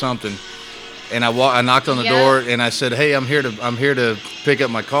picking up something, and I knocked on the Yeah. door, and I said, "Hey, I'm here to pick up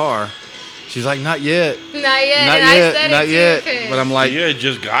my car." She's like, "Not yet, Not yet. not and I yet, said not it too, yet." 'cause- But I'm like, You had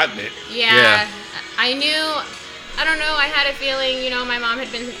just gotten it. Yeah, I knew. I don't know. I had a feeling, my mom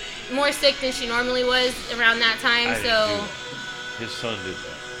had been more sick than she normally was around that time. I did So too. His son did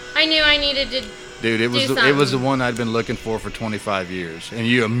that. I knew I needed to. dude, it was Do the something. one I'd been looking for 25 years,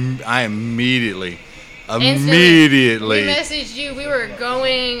 and I immediately, We messaged you. We were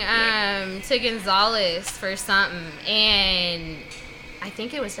going to Gonzales for something, and I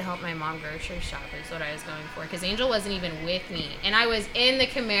think it was to help my mom grocery shop is what I was going for, because Angel wasn't even with me, and I was in the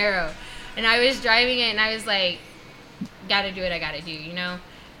Camaro, and I was driving it, and I was like, gotta do what I gotta do,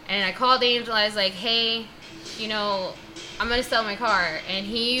 And I called Angel. I was like, hey, I'm gonna sell my car, and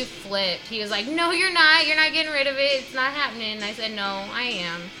he flipped. He was like, no, you're not getting rid of it, it's not happening. And I said, no, I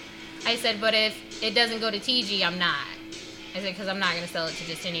am. I said, but if it doesn't go to TG, I'm not. I said, because I'm not going to sell it to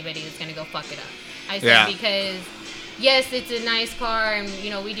just anybody that's going to go fuck it up. I said, Yeah. because, yes, it's a nice car, and,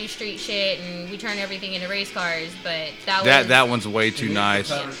 we do street shit, and we turn everything into race cars, but that one's way too nice.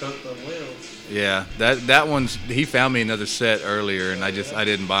 Powder coat the wheels. Yeah, that one's. He found me another set earlier, and I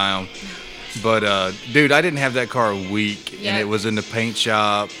didn't buy them. But dude, I didn't have that car a week, and Yeah. it was in the paint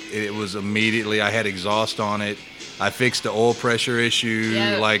shop. It was immediately. I had exhaust on it. I fixed the oil pressure issue.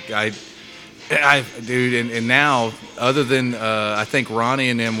 Yeah. Like dude, and now other than I think Ronnie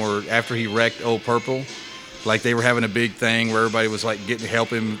and them were after he wrecked Old Purple, like they were having a big thing where everybody was like help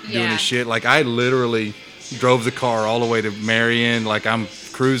him doing Yeah. his shit. Like I literally drove the car all the way to Marion. Like I'm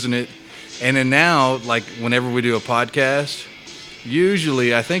cruising it. And then now, like whenever we do a podcast,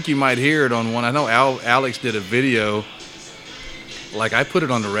 usually I think you might hear it on one. I know Alex did a video. Like I put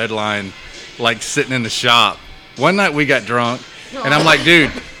it on the red line, like sitting in the shop. One night we got drunk, and I'm like,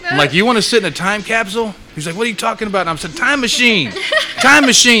 dude, you want to sit in a time capsule? He's like, what are you talking about? And I said, time machine, time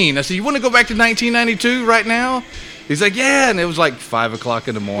machine. I said, you want to go back to 1992 right now? He's like, yeah. And it was like 5 o'clock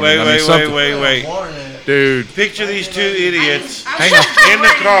in the morning. Wait. Morning. Dude. Picture these two idiots Hang on. in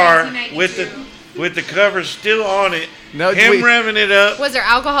the car with the cover still on it. No, him we- revving it up, Was there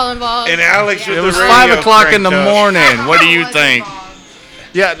alcohol involved? and Alex with It the was radio 5 o'clock in the cranked up. morning. What do you think?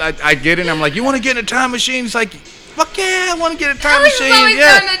 Yeah, I get in. I'm like, you want to get in a time machine? He's like, fuck yeah, I want to get in a time Alex is machine. always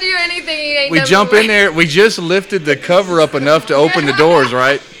Yeah. trying to do anything he ain't We done jump before. in there. We just lifted the cover up enough to open the doors,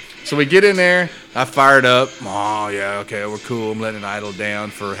 right? So we get in there. I fired up. Oh, yeah, okay, we're cool. I'm letting it idle down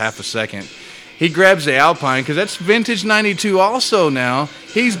for half a second. He grabs the Alpine, because that's vintage 92 also now.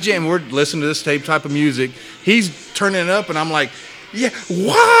 He's jamming. We're listening to this type of music. He's turning it up, and I'm like, yeah,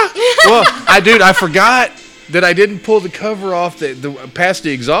 what? Well, I forgot that I didn't pull the cover off past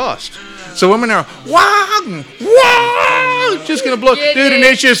the exhaust. So I'm in there, wow, wow, just going to blow. Get Dude, and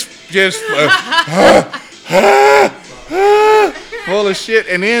it. it's just full of shit.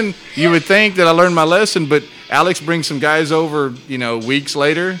 And then you would think that I learned my lesson, but Alex brings some guys over, weeks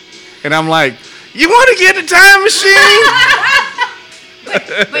later, and I'm like, you want to get a time machine?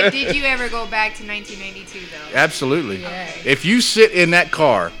 But did you ever go back to 1992 though? Absolutely. Yay. If you sit in that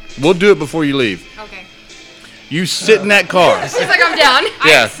car, we'll do it before you leave. Okay. You sit in that car. She's like, I'm down.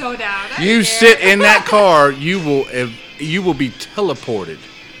 Yeah. I'm so down. I You don't care. sit in that car, you will be teleported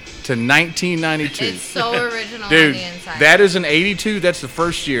to 1992. It's so original Dude, on the inside. that is an 82. That's the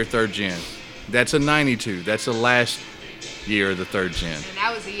first year, third gen. That's a 92. That's the last year of the third gen. And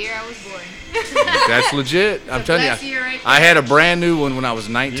that was the year I was born. That's legit. I'm telling blessed you. year right I had a brand new one when I was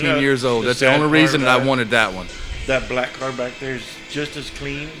 19 years old. the That's the sad only part reason that I about it- wanted that one. That black car back there is just as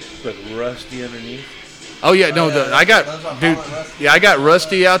clean, but rusty underneath. Oh yeah, no, yeah, I got, that's what I'm dude. calling Rusty. Yeah, I got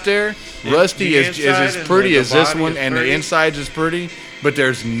Rusty out there. Yeah, Rusty the is inside as and pretty the as this body one, is and the pretty. inside's is pretty, but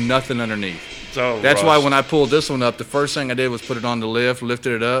there's nothing underneath. It's all That's why rust. when I pulled this one up, the first thing I did was put it on the lift,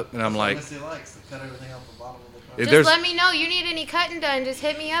 lifted it up, and I'm like, Missy likes to cut everything off the bottom of the car. if Just there's, let me know. You need any cutting done, just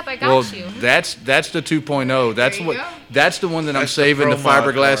hit me up. I got well, you. that's the 2.0. That's There you what. go. That's the one that I'm That's the saving the pro mod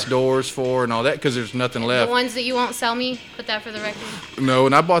fiberglass car. doors for and all that because there's nothing The left. ones that you won't sell me, put that for the record. No,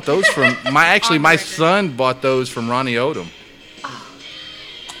 and I bought those from my On the my record. son bought those from Ronnie Odom.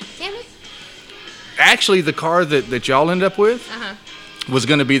 Damn it. Actually, the car that y'all end up with Uh-huh. was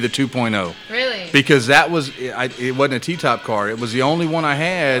going to be the 2.0 Really? because that was it wasn't a T-top car. It was the only one I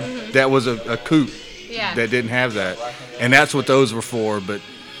had that was a coupe Yeah. that didn't have that, and that's what those were for. But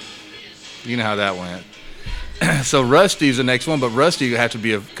you know how that went. So Rusty's the next one, but Rusty would have to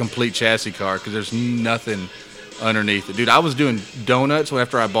be a complete chassis car because there's nothing underneath it, dude. I was doing donuts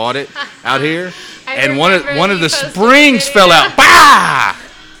after I bought it out here, I and one of remember the you posted springs the fell video. out. Bah!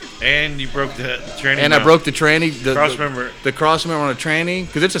 And you broke the tranny And I mount. broke the tranny, Cross member. the cross member on a tranny,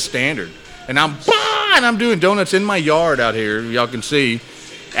 because it's a standard. And I'm doing donuts in my yard out here. Y'all can see.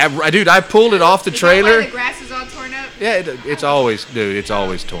 Dude, I pulled it off the Is that why trailer. the grass is all torn up? Yeah, it's always, dude, it's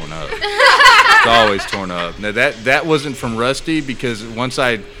always torn up. It's always torn up. Now that wasn't from Rusty because once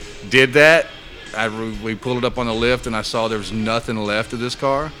I did that, we pulled it up on the lift and I saw there was nothing left of this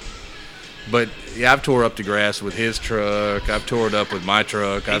car. But yeah, I've tore up the grass with his truck. I've tore it up with my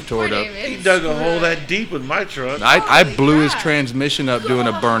truck. I've tore it up. He dug a hole that deep with my truck. I blew his crap. transmission up doing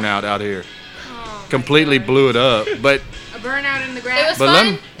a burnout out here. Oh, my Completely Lord. blew it up. But A burnout in the It grass. was but fun. let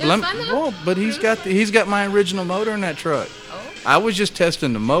me, It was fun, though? well, but he's got my original motor in that truck. Oh. I was just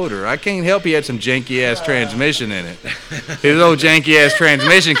testing the motor. I can't help he had some janky ass transmission in it. His old janky ass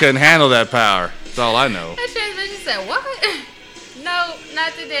transmission couldn't handle that power. That's all I know. That transmission said, what? No,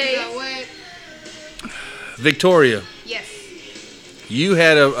 not You today. know what? Victoria, Yes. you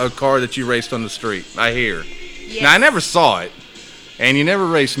had a car that you raced on the street. I hear. Yes. Now I never saw it, and you never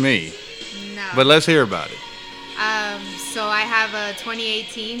raced me. No. But let's hear about it. So I have a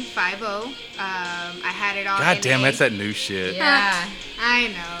 2018 5.0. I had it all. God in damn, A. that's that new shit. Yeah. I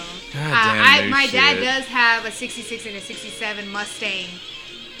know. God damn, new my dad shit. does have a 66 and a 67 Mustang,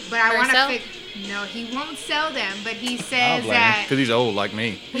 but I For want sale? to fix. No, he won't sell them, but he I'll says blame him, that 'cause he's old like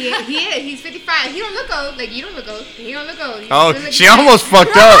me. he is. He's 55. He don't look old. Like you don't look old. He don't look old. Oh, You look she good. almost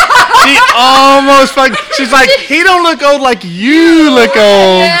fucked up. She almost fucked. She's like, he don't look old like you look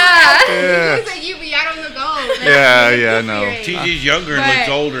old. Yeah. Yeah. He looks like you, but I don't look old. Like, Yeah, you look yeah, good no. for your age. TG's younger and But looks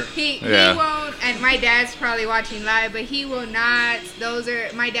older. He Yeah. won't, and my dad's probably watching live, but he will not. Those are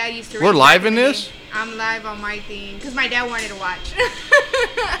my dad used to. We're race live back in the this? day. I'm live on my thing because my dad wanted to watch.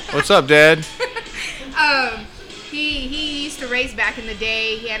 What's up, Dad? He used to race back in the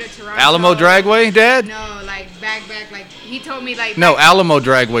day. He had a Toronto. Alamo Dragway, Dad? No, like back, like he told me like. No, Alamo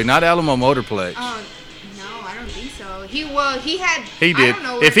Dragway, not Alamo Motorplex. Oh no, I don't think so. He had. He I did. don't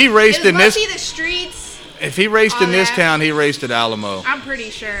know If where- he raced it was in this- mostly the streets. If he raced in all this that. town, he raced at Alamo. I'm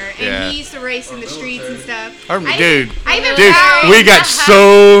pretty sure. And Yeah. he used to race in the streets and stuff. Dude, I even dude, found- we got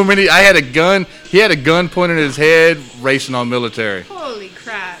so many. I had a gun. He had a gun pointed at his head, racing on military. Holy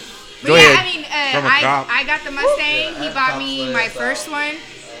crap. But Go yeah, ahead. I mean, From a cop. I got the Mustang. He bought me my first one.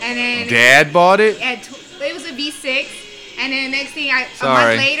 And then Dad bought it. it was a V6. And then the next thing, a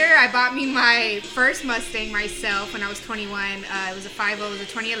Sorry. month later, I bought me my first Mustang myself when I was 21. It was a 5.0, it was a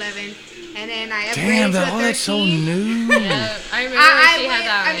 2011. And then I upgraded Damn, to a 13. that's so new. Yeah, I remember when she had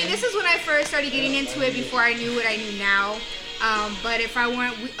that I one. mean, this is when I first started getting into it before I knew what I knew now. But if I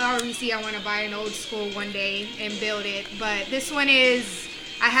want, obviously I want to buy an old school one day and build it. But this one is,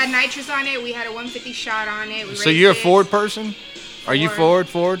 I had nitrous on it. We had a 150 shot on it. We So raced you're a it. Ford person? Are you Ford?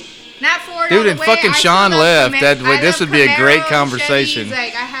 Not Ford. Dude, all the and way. fucking I Sean still love left. This I would be a love great Camaros, conversation. Chevys.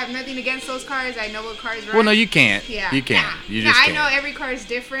 Like, I have nothing against those cars. I know what cars run. Well, no, you can't. Yeah. You can't. Nah. You Nah, just I can't. know every car is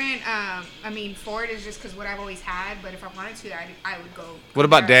different. I mean, Ford is just because what I've always had. But if I wanted to, I would go. What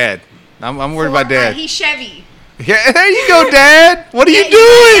about Camaro. Dad? I'm worried about Dad. He's Chevy. Yeah, there you go, Dad. What are you Yeah,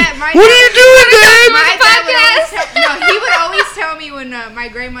 doing? my What are you doing, Dad? My dad would always he would always tell me when my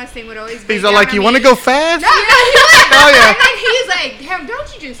gray Mustang would always. He's break all down like, on you me. want to go fast? No, he would. Oh, yeah. And then he's like, damn,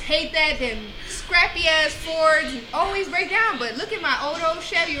 don't you just hate that? Them scrappy ass Fords always break down. But look at my old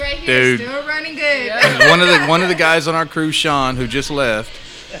Chevy right here, Dude. still running good. Yeah. one of the guys on our crew, Sean, who just left,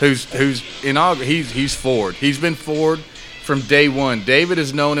 who's in August, he's Ford. He's been Ford from day one. David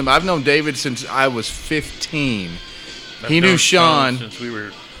has known him. I've known David since I was 15. He I've knew known Sean. since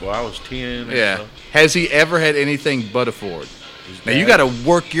I was 10. and Yeah. stuff. Has he ever had anything but a Ford? His Now you dad- got to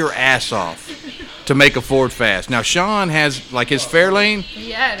work your ass off to make a Ford fast. Now Sean has like his Fairlane.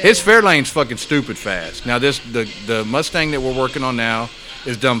 Yeah, it His is. Fairlane's fucking stupid fast. Now the Mustang that we're working on now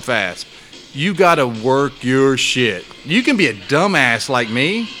is dumb fast. You gotta work your shit. You can be a dumbass like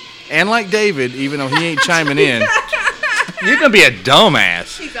me and like David, even though he ain't chiming in. You can be a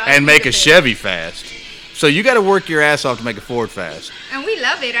dumbass He's and make a always a Chevy fast. So you gotta work your ass off to make a Ford fast. And we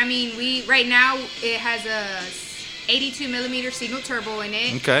love it. I mean, right now it has a 82 millimeter single turbo in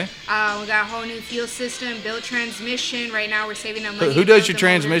it. Okay. We got a whole new fuel system, built transmission. Right now we're saving up money. Who to does build your the motor.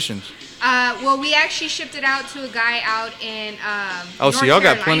 transmissions? Well, we actually shipped it out to a guy out in Oh, so North y'all got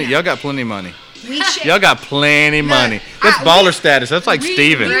Carolina. plenty. Y'all got plenty of money. We shipped. Y'all got plenty of money. That's we- baller status. That's like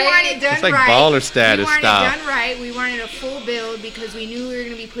Steven. We want it done It's like right. baller status we want style. it done right. We wanted a full build because we knew we were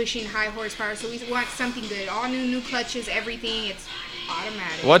going to be pushing high horsepower. So we want something good. All new clutches, everything. It's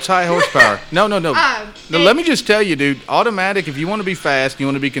automatic. What's high horsepower? No. Let me it- just tell you, dude. Automatic. If you want to be fast, you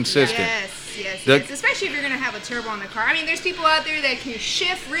want to be consistent. Yes. The- Especially if you're going to have a turbo on the car. I mean, there's people out there that can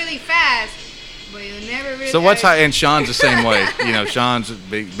shift really fast, but you'll never really. So what's high? And Sean's the same way. You know, Sean's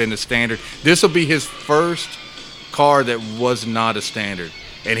been the standard. This will be his first car that was not a standard,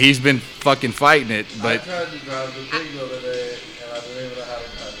 and he's been fucking fighting it. I But tried to drive the big the other day, and I didn't even know how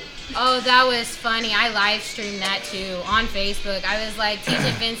to drive it. Oh, that was funny. I live streamed that too on Facebook. I was like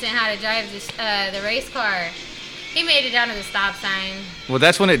teaching Vincent how to drive the race car. He made it down to the stop sign. well,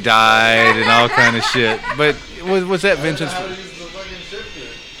 that's when it died and all kind of shit. But was that I didn't know Vincent's? how to use the fucking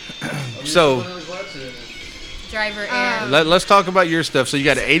shifter. I'm So- used to putting the clutch in. Driver error. Let's talk about your stuff. So you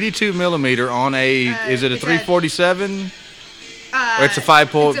got an 82 millimeter on a. Is it a it's a- 347? Or it's a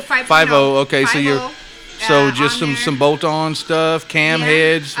 5.0. It's a 5.0. Okay, so you're. 5.0, So just on some there. bolt-on stuff, cam Yeah.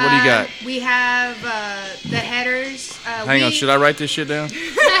 heads. What do you got? We have the headers. Hang on, should I write this shit down?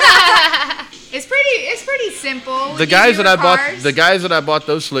 It's pretty simple. The guys that I bought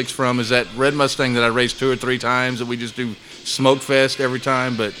those slicks from is that red Mustang that I raced 2 or 3 times that we just do smoke fest every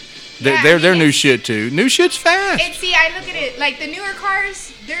time, but Yeah, they're new it's- shit too. New shit's fast. See, I look at it like the newer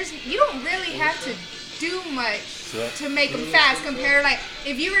cars. You don't really have to do much to make them fast. Compared, like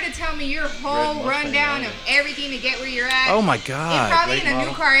if you were to tell me your whole Mustang, rundown yeah. of everything to get where you're at. Oh my It god. probably in a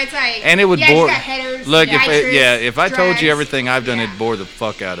new car, it's like And it would yeah, bore. It's got headers, Look, nitrous, if I told you drives. everything I've done, Yeah. it'd bore the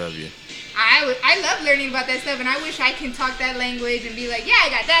fuck out of you. I love learning about that stuff, and I wish I can talk that language and be like, yeah, I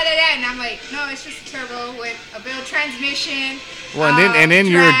got that, and I'm like, no, it's just a turbo with a built transmission. Well, and then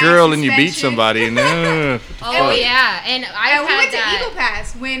you're a drive, girl and you beat suspension. somebody, and Oh fuck. yeah, and I've we had went to that. Eagle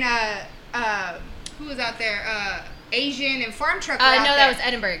Pass when who was out there? Asian and farm truck. were No, out that there. was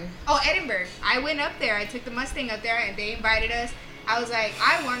Edinburgh. Oh, Edinburgh. I went up there. I took the Mustang up there, and they invited us. I was like,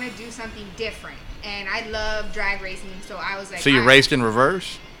 I want to do something different, and I love drag racing, so I was like. So you raced in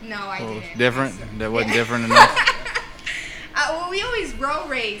reverse? No, I Well, didn't. different? That wasn't different enough. Well, we always road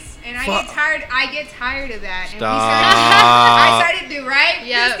race, and I Fuck. get tired. I get tired of that. And Stop. I started to do right.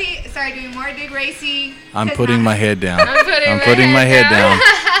 Yep. Christy started doing more dig racing. I'm 'cause putting now- my head down. I'm putting my putting my head head down.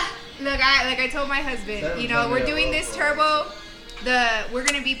 Look, I told my husband, you know, we're doing this turbo. We're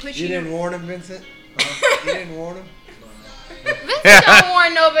gonna be pushing. You didn't warn him, Vincent? Huh? You didn't warn him? Vincent Don't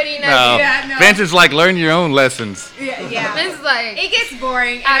warn nobody No. nothing. Yeah, no. Vince is like, learn your own lessons. Yeah. Vince is like, It gets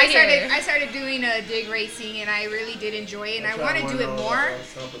boring. And Outta I started here. I started doing dig racing, and I really did enjoy it, and I want to do it more.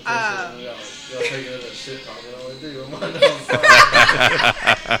 Y'all taking it as shit talking.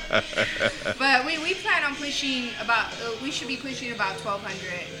 But we plan on pushing about. We should be pushing about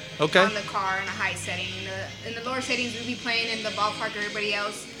 1,200 Okay. on the car in a high setting. In the lower settings, we'll be playing in the ballpark or everybody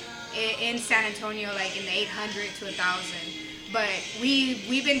else in San Antonio, like in the 800 to 1,000. But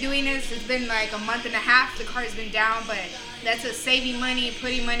we've been doing this. It's been like a month and a half. The car's been down, but that's us saving money,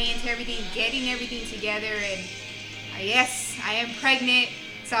 putting money into everything, getting everything together. And yes, I am pregnant.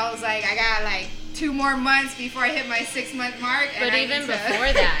 So I was like, I got like 2 more months before I hit my 6-month mark. And but I even need to-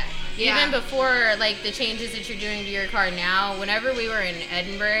 before that, Yeah. even before like the changes that you're doing to your car now, whenever we were in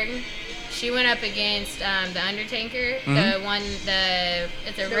Edinburgh, she went up against the Undertaker, the one, it's a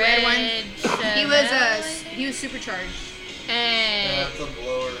The red one? Chevelle, He was supercharged. and That's a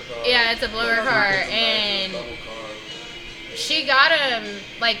blower car. yeah, it's a blower car, and Double car. she got him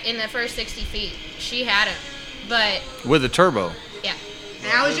like in the first 60 feet. She had him, but With a turbo. yeah.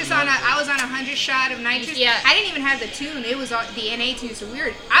 And I was just on a 100 shot of nitrous. Yeah. I didn't even have the tune. It was the NA tune. So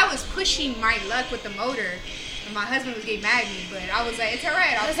I was pushing my luck with the motor. And my husband was getting mad at me, but I was like, it's all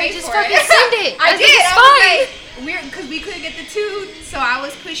right. I'll I was pay like, just for fucking it. send it. I was did. like, it's I fine. was like, weird because we couldn't get the tune. So I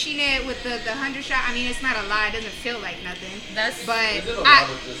was pushing it with the 100 shot. I mean, it's not a lot. It doesn't feel like nothing. That's But They did a lot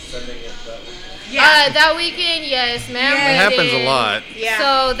of just sending it that way. yeah. that weekend, yes, man. Yeah. It happens a lot. Yeah.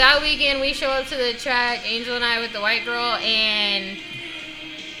 So that weekend we show up to the track, Angel and I with the white girl, and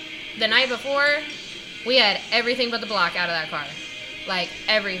the night before we had everything but the block out of that car, like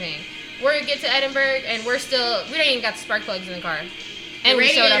everything. We get to Edinburgh and we don't even got the spark plugs in the car, and the we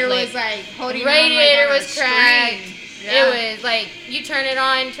showed radiator up late. was like holding Radiator on like was cracked. Yeah. It was like you turn it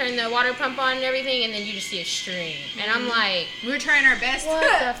on, turn the water pump on and everything, and then you just see a stream. And I'm like, We were trying our best What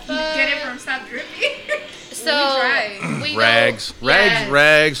to the get it fuck? from stop dripping. so tried. we Rags. go,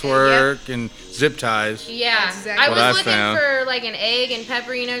 Rags work and zip ties. Yeah, That's exactly I what was I looking found. for like an egg and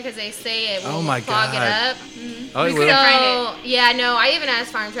pepperino because they say it will Oh my clog God. it up. Oh, We it couldn't will. find So yeah, no, I even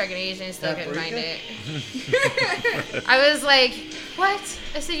asked Farm Truck and Asian and still couldn't find it. I was like, what?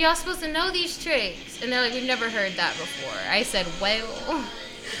 I said, y'all supposed to know these tricks, and they're like, we've never heard that before. I said, well,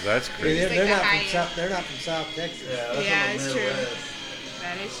 That's I mean, crazy. like they're the not from high-end. South. They're not from South Texas. Yeah, that's Yeah, on the it's true. Midwest.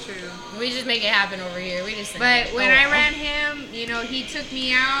 That is true. we just make it happen over here. We just. But think, when oh, I ran him, he took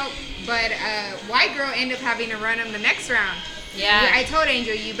me out. But white girl ended up having to run him the next round. yeah, I told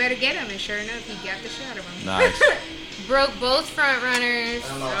Angel, you better get him, and sure enough, he got the shit out of him. Nice. broke both front runners,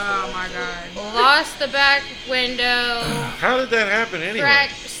 I lost Oh the my left god. lost the back window. How did that happen anyway? Crack.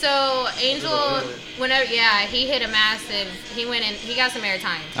 So Angel, Really? whenever he hit a massive. He went in. He got some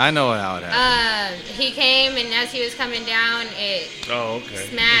airtime. I know how it happened. He came, and as he was coming down, it Oh, okay.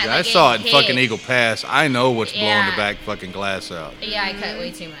 smashed. I like, saw it in hit. fucking Eagle Pass. I know what's blowing Yeah. the back fucking glass out. Yeah, I cut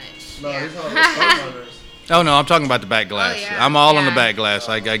way too much. No, yeah. he's on the front runners. Oh no, I'm talking about the back glass. yeah. I'm all on the Yeah. back glass.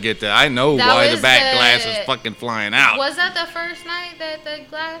 I get that. I know That why the was back the- glass is fucking flying out. Was that the first night that the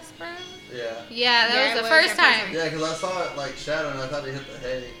glass broke? Yeah. Yeah, that Yeah, was it the was first the first time. Yeah, because I saw it like shatter and I thought he hit the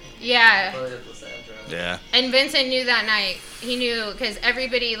hay. I Yeah. thought he hit the sand trap. Yeah. And Vincent knew that night. He knew because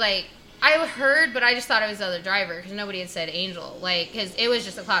everybody, like, I heard, but I just thought it was the other driver because nobody had said Angel. Like, because it was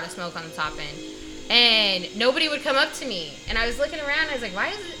just a cloud of smoke on the top end. And nobody would come up to me. And I was looking around. I was like, why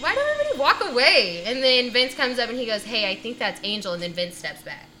did everybody walk away? And then Vince comes up and he goes, hey, I think that's Angel. And then Vince steps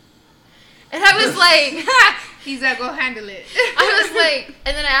back. And I was like, He's like, go handle it. I was like,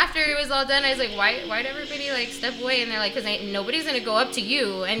 and then after it was all done, I was like, why'd everybody like step away? And they're like, because nobody's gonna go up to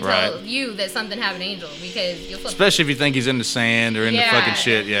you and tell Right. you that something happened to Angel because you'll flip. Especially if you think he's in the sand or in Yeah. the fucking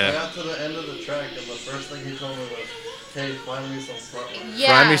shit. I Yeah. got to the end of the track and the first thing he told me was, hey, find me some front runners. Yeah.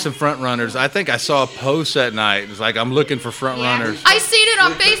 Find me some front runners. I think I saw a post that night. It's like I'm looking for front Yeah. runners. I seen it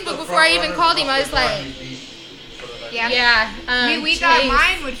on We took Facebook the before I front even runners called him. off I was the car like, he beat for the next Yeah. yeah. we Chase, thought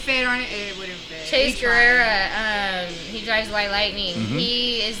mine would fit on it. It wouldn't fit. Chase We tried. Guerrera, he drives White Lightning. Mm-hmm.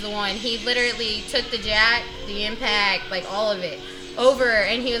 He is the one. He literally took the jack, the impact, like all of it, over,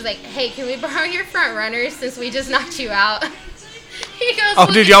 and he was like, hey, can we borrow your front runners since we just knocked you out? He goes, Oh,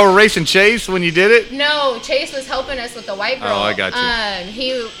 "Look dude, at y'all were racing Chase when you did it? No, Chase was helping us with the white girl. Oh, I got you.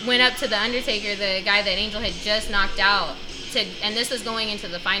 He went up to the Undertaker, the guy that Angel had just knocked out, and this was going into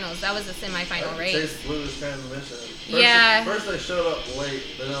the finals. That was the semifinal race. Chase blew his transmission. Yeah. First they showed up late,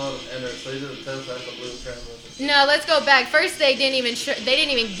 they didn't let him enter, so he did a test after blew his transmission. No, let's go back. First, they didn't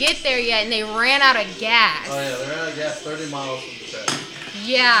even get there yet, and they ran out of gas. Oh yeah, they ran out of gas 30 miles from the track.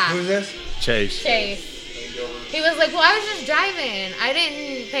 Yeah. Who's this? Chase. Chase. And go over. He was like, well, I was just driving. I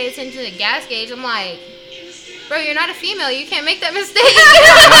didn't pay attention to the gas gauge. I'm like, Bro, you're not a female. You can't make that mistake.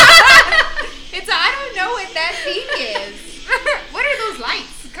 I don't know what that thing is. What are those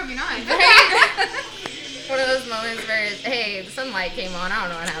lights coming on? One of those moments where, hey, the sunlight came on. I don't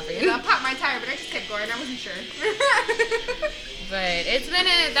know what happened. I popped my tire, but I just kept going. I wasn't sure. But it's been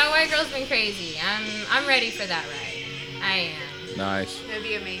that white girl's been crazy. I'm ready for that ride. I am. Nice. It'll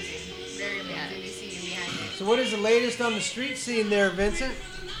be amazing. Very amazing to see you behind me. So what is the latest on the street scene there, Vincent?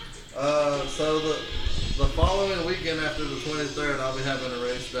 So the following weekend after the 23rd, I'll be having a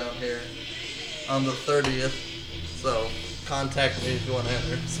race down here on the 30th. So contact me if you want to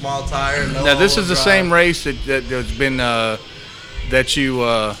enter. Small tire. No Now this all-wheel is the drive. same race that's been that you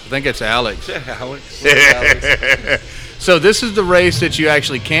I think it's Alex. Alex. Alex. So this is the race that you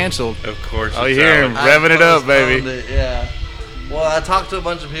actually canceled. Of course. Oh, it's you hear him Alex. revving it up, postponed baby. it, yeah. Well, I talked to a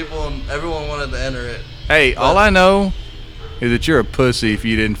bunch of people and everyone wanted to enter it. Hey, all I know is that you're a pussy if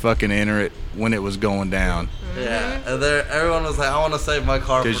you didn't fucking enter it when it was going down. Yeah, and everyone was like, I want to save my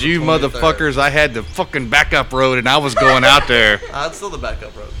car. Because for the you 23rd. motherfuckers, I had the fucking backup road and I was going out there, It's still the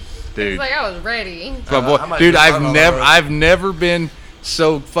backup road. dude. It's like I was ready. My boy, I might dude, just start on the road. I've never been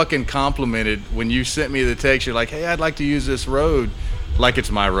so fucking complimented when you sent me the text. You're like, hey, I'd like to use this road, like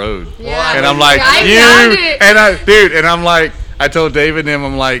it's my road. Yeah. And I'm like, I found you, it. and I'm like, I told David and him,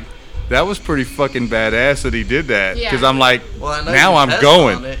 I'm like, that was pretty fucking badass that he did that. Yeah. Because I'm like, Well, I know now you I'm tested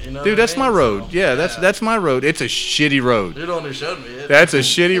going. on it, you know Dude, what that's I my mean? road. So, Yeah, that's my road. It's a shitty road. You're the one who showed me it. That's a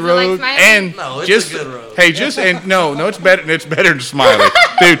shitty Is it like road, Smiley? and No, it's just a good road. hey, just and no, it's better. It's better than Smiley,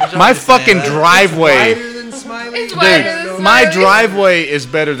 dude. My just saying fucking that. driveway, Wider than Smiley? It's wider than dude. My Smiley. driveway is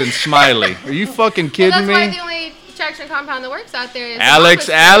better than Smiley. Are you fucking Well, kidding that's why me? the only traction compound that works out there is the Alex,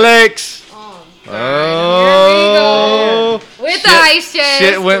 Moped. Alex. Oh, Oh, with the ice chest.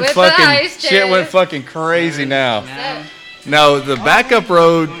 shit went with fucking, the ice chest. shit went fucking crazy now. Now, No, the backup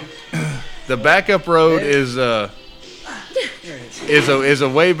road, the backup road is a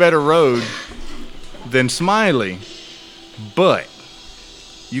way better road than Smiley, but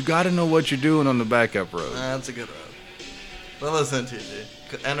you got to know what you're doing on the backup road. That's a good road. Well, listen, TJ.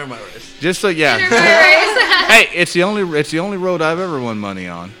 Enter my race. Just so yeah, Enter my race. hey, it's the only road I've ever won money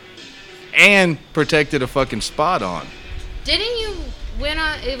on, and protected a fucking spot on. Didn't you win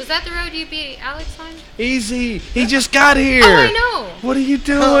on? Was that the road you beat Alex on? Easy, he just got here. Oh, I know. What are you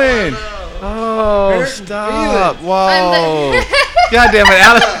doing? Oh, stop! Whoa! God damn it,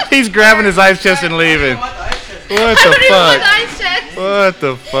 Alex! He's grabbing his ice chest and leaving. What the With the fuck? ice chest. What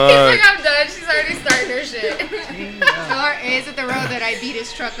the He's fuck? like, I'm done. She's already starting her shit. Or is it the road that I beat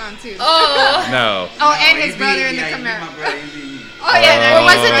his truck on too? Oh. No. Oh, and his brother in the Camaro. My brother, you beat me. Oh yeah, Or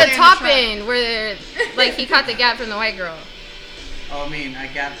was it brother the in top truck. end where, like, he caught the gap from the white girl? Oh, I mean, I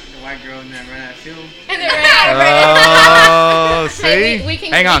got the white girl and then ran out of fuel. And then ran. Oh, see? Hey, we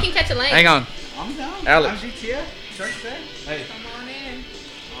can, Hang on. We can catch a lane. Hang on. I'm down. Alex. I'm GTF. Truck set. Hey, Come on in.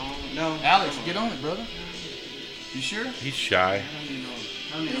 Oh, no. Alex, get on it, brother. You sure? He's shy.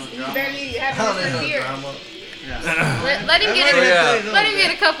 I don't need no He drama. barely I having don't his need first no beer. drama. Yeah. Let him get Oh, a, yeah. let him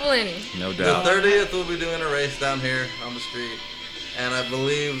get a couple in him. No The doubt. 30th, we'll be doing a race down here on the street. And I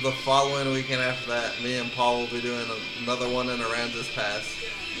believe the following weekend after that, me and Paul will be doing another one in Aransas Pass.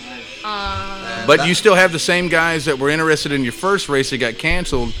 And But that- you still have the same guys that were interested in your first race that got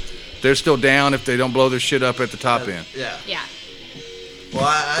canceled. They're still down if they don't blow their shit up at the top end. Yeah. Yeah. Well,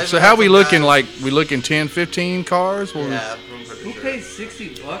 I So even how had we some looking? guys- Like we looking 10, 15 cars? Or- Yeah, I'm pretty Who sure. pays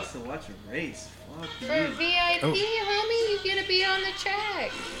 $60 to watch a race? Fuck For you. VIP, Oh. homie, you get to be on the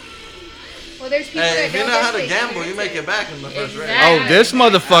track. Well, there's people Hey, that if you don't know get how to paid gamble, you for make it. it back in the first race. Exactly. Oh, this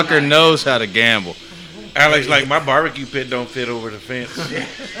motherfucker knows how to gamble. Alex, like my barbecue pit don't fit over the fence.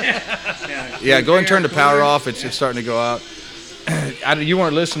 Yeah, go and turn the power off. It's starting to go out. You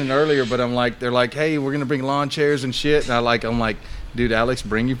weren't listening earlier, but I'm like, they're like, hey, we're gonna bring lawn chairs and shit. And I'm like, dude, Alex,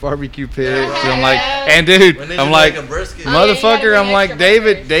 bring your barbecue pit. Yeah. And I'm like, and dude, We need I'm to like, make a brisket. Oh, yeah, you gotta motherfucker, bring I'm like, extra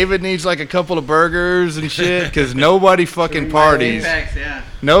burgers. David needs like a couple of burgers and shit because nobody fucking parties. Paybacks, yeah.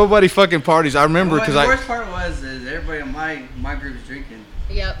 Nobody fucking parties. I remember Well, because the I, worst part was is everybody in my group is drinking,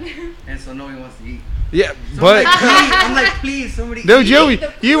 Yep. and so nobody wants to eat. yeah, Somebody, but please, I'm like, please, somebody. dude, eat.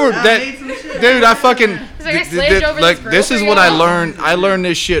 you were I that. made some shit. Dude, I fucking He's like, I slaved over like this grill this for is what I y'all. learned. I learned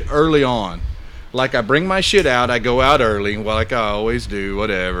this shit early on. Like I bring my shit out, I go out early, well, like I always do.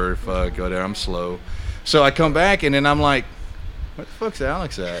 Whatever, fuck, whatever. I'm slow, so I come back and then I'm like, "What the fuck's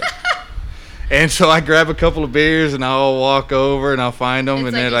Alex at?" And so I grab a couple of beers and I'll walk over and I'll find them It's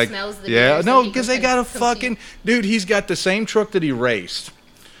and like they're he like, smells the "Yeah, beer so no, he because can they got a compete. fucking dude. He's got the same truck that he raced."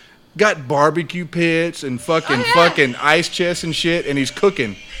 Got barbecue pits and fucking ice chests and shit, and he's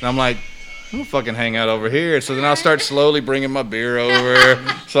cooking. And I'm like, I'm gonna fucking hang out over here. So then I'll start slowly bringing my beer over.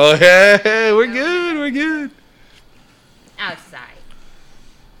 So hey, we're good.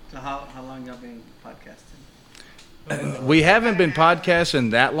 how long y'all been podcasting? We haven't been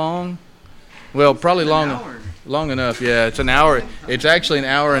podcasting that long. Well, probably long enough. Yeah, it's an hour. It's actually an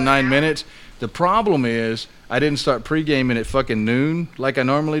hour and 9 minutes. The problem is I didn't start pre-gaming at fucking noon like I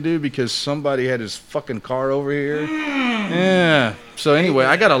normally do because somebody had his fucking car over here. Yeah. So anyway,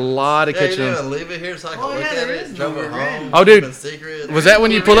 I got a lot of Yeah, you catching. didn't even leave it here so I can look at it. Drove it home. Oh, dude. keep it secret. Was that when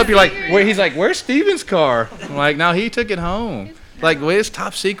you pull up? You're like, where? He's like, where's Steven's car? I'm like, no, he took it home. Like, well, it's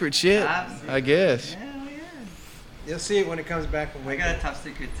top secret shit, I guess. Yeah, yeah. You'll see it when it comes back from I got a top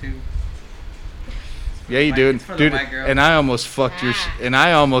secret too. Yeah, you do, It's for the dude. white girl. And I almost fucked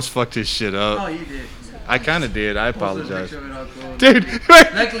his shit Oh, up. you did. I kind of did. I apologize, Picture of it all cool. dude.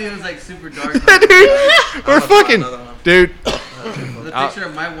 Luckily, it was like super dark. Dude, I'm we're gonna find fucking, another one. dude. The picture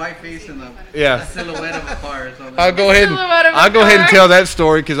of my white face and a Yeah. silhouette of a car or something. I'll go ahead and Silhouette of a I'll go ahead and car. tell that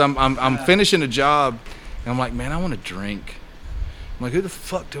story because I'm finishing a job, and I'm like, man, I want to drink. I'm like, who the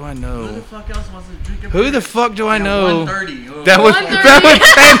fuck do I Who the know? fuck else wants to drink a Who the beer? fuck do I Yeah, know? 1:30. Oh. That was 1:30. that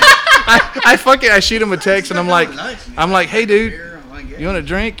was. I shoot him a text and I'm like, hey dude, you want a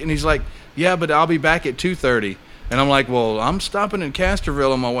drink? And he's like, yeah, but I'll be back at 2:30. And I'm like, well, I'm stopping in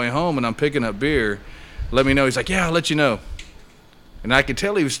Casterville on my way home and I'm picking up beer. Let me know. He's like, yeah, I'll let you know. And I could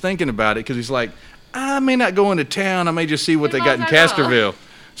tell he was thinking about it because he's like, I may not go into town. I may just see what they got in Casterville.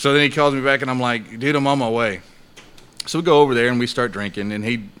 So then he calls me back and I'm like, dude, I'm on my way. So we go over there and we start drinking and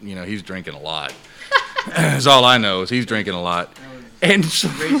he's drinking a lot. That's all I know is he's drinking a lot. And so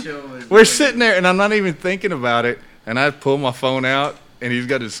we're sitting there and I'm not even thinking about it. And I pull my phone out and he's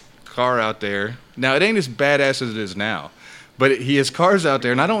got his car out there. Now, it ain't as badass as it is now, but he has cars out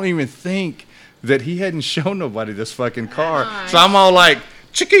there, and I don't even think that he hadn't shown nobody this fucking car. So I'm all like,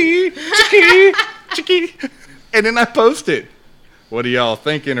 chicky, chicky, chicky. And then I post it. What are y'all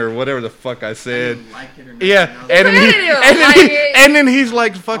thinking or whatever the fuck I said? Like it or not. Yeah, and then he's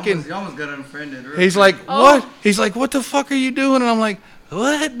like fucking, You almost got unfriended. he's like, what? He's like, what the fuck are you doing? And I'm like,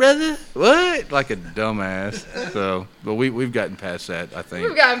 what, brother? What? Like a dumbass. So, but we've gotten past that, I think.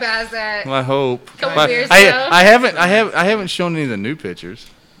 We've gotten past that. Well, I hope. Couple But beers I ago. haven't shown any of the new pictures.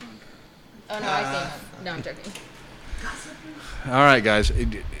 Oh no, I think. No, I'm joking. All right, guys.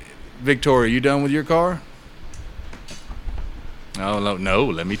 Victoria, you done with your car? Oh no.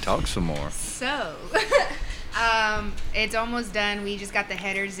 Let me talk some more. So, it's almost done. We just got the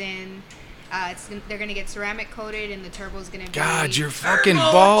headers in. They're gonna get ceramic coated, and the turbo's gonna be. God, you're fucking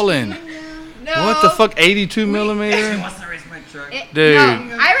balling. No. What the fuck? 82 millimeter? Wants to race my truck. Dude.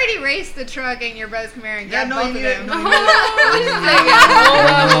 No, I already raced the truck and your brother's Camaro and got no, both you of them. didn't.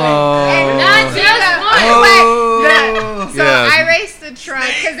 Oh. Not just one. Wait, so Yeah. I raced the truck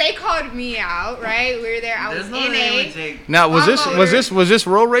because they called me out, right? We were there. I was There's no in way it would A. take. Now, was Almost. this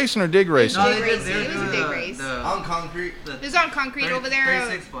road racing or dig racing? No, Big they did. race. They were It was a doing big the- race. On concrete. It was on concrete over there.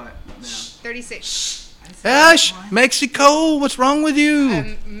 36 spot. Yeah. 36. Ash, Mexico, what's wrong with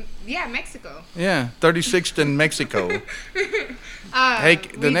you? Yeah, Mexico. Yeah, 36th in Mexico. Hey,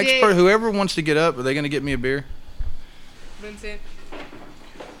 the we next did- part, whoever wants to get up, are they going to get me a beer? Vincent.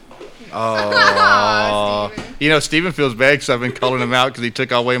 Oh, Steven. you know, Steven feels bad because I've been calling him out because he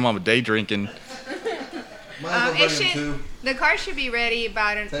took away Mama day drinking. Might as well bring him two. The car should be ready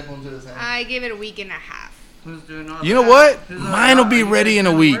about Tape one to his hand. I give it a week and a half. Who's doing all You know that? what? Who's doing Mine will all- be are you ready guys in a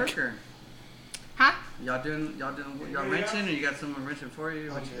doing week. work, or- Huh? Y'all wrenching, or you got someone wrenching for you?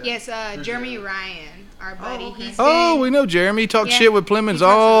 What you- Yes, Jeremy Ryan, our buddy. okay. He's Oh, been- we know Jeremy. He talks Yeah. shit with Plemons He talks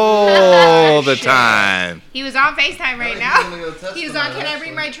all the shit. time. He was on FaceTime right I now. think he's gonna go test He was tonight, on, can I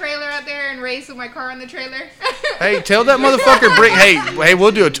bring actually. my trailer out there and race with my car on the trailer? Hey, tell that motherfucker bring. Hey,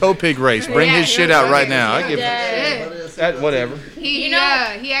 we'll do a toe pig race. Bring Yeah, his shit yeah, out right yeah, now. I yeah. give Yeah. whatever. He, You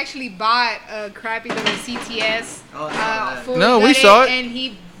know- he actually bought a crappy little CTS. Oh, I saw that. fully No, we gutted, saw it. And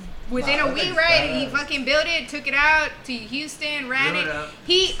he, within Nah, a that week, thing's right? badass. He fucking built it, took it out to Houston, ran Blew it. it up.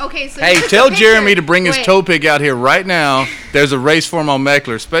 So Hey, here's tell the Jeremy picture. to bring his Wait. toe pig out here right now. There's a race for him on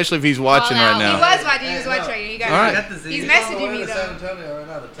Meckler, especially if he's watching All right out. He now. was watching. He was Hey, watching. no. You guys. All right. Got the Z. He's He's on the messaging way me to though. San Antonio right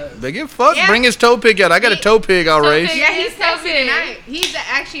now to test. They give a fuck. Yeah. Bring his toe pig out. I got a toe pig I'll race. pig. Yeah, he's He's texting so tonight. He's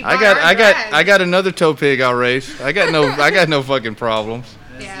actually. I bought got our brand. another toe pig I'll race. I got no fucking problems.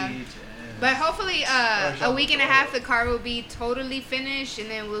 Yeah. But hopefully, a week and a half, the car will be totally finished, and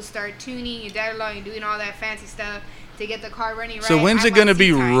then we'll start tuning and data logging, doing all that fancy stuff to get the car running right. So when's at it gonna be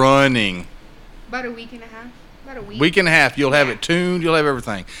YC time. running? About a week and a half. About a week. Week and a half. You'll have Yeah. it tuned. You'll have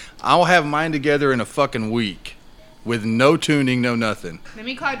everything. I'll have mine together in a fucking week, with no tuning, no nothing. Let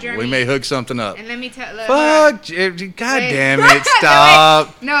me call Jeremy. We may hook something up. And let me tell. Fuck, God Wait. damn No, it! wait.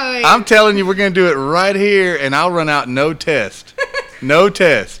 Stop. No, wait. I'm telling you, we're gonna do it right here, and I'll run out no test, no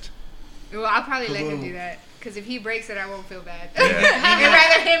test. Well, I'll probably let him do that. Because if he breaks it, I won't feel bad. Yeah. I'd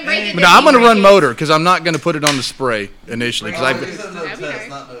rather him break it. But than no, I'm me gonna break run it. motor because I'm not gonna put it on the spray initially. Oh, Because you said no That'd be test, nice.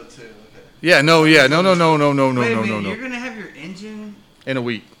 not no 2. Okay. yeah, no, Wait a minute, no. you're gonna have your engine In a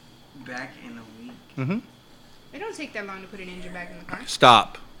week. back in a week. Mm-hmm. It don't take that long to put an engine back in the car.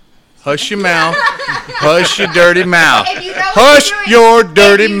 Stop. Hush your mouth. Hush your dirty mouth. If you know what Hush you're doing, your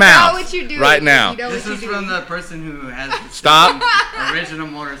dirty if you mouth. Know what you're doing, right if now. You know This what is you're from doing. the person who has the Stop. original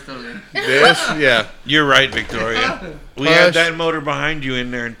motor stolen. This, yeah. You're right, Victoria. We Hush. had that motor behind you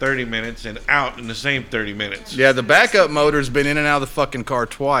in there in 30 minutes and out in the same 30 minutes. Yeah, the backup motor's been in and out of the fucking car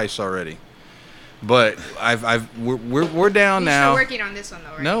twice already. But we're down You're now. still working on this one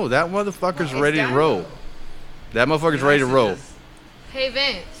though, right? No, that motherfucker's It's ready to done? roll. That motherfucker's ready to roll. Hey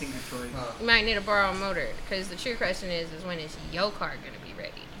Vince, I think Victoria. you might need to borrow a motor because the true question is when is your car gonna be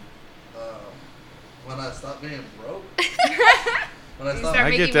ready? When I stop being broke. When I You stop. start I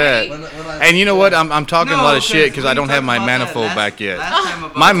making get that. money? When I, And you know what? I'm talking a lot of shit because I we don't have talked my about that manifold last- back yet. last time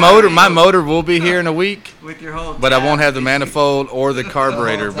about My that. motor will be here in a week, With your whole but I won't tab have the issue. manifold or the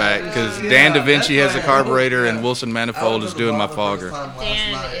carburetor back because Dan Da Vinci has the carburetor and Wilson Manifold is doing my fogger.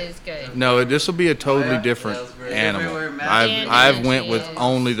 Dan is good. No, this will be a totally yeah? different Yeah, it was great. animal. Everywhere, man. Dan I've Da went Vinci with is-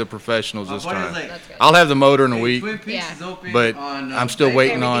 only the professionals My this point is time. like, That's good. I'll have the motor in a hey, week, Twin Peaks Yeah. is open but on, I'm still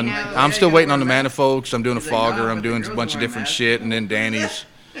waiting on. Everything else. I'm still waiting on the Everywhere, man. manifold because I'm doing a He's like, nah, fogger. I'm but the doing a girls bunch of wear different masks. shit, and then Danny's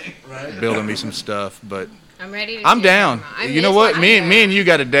Right. building me some stuff. But I'm ready to I'm see down. Grandma. I You know miss what? watching Me her. and you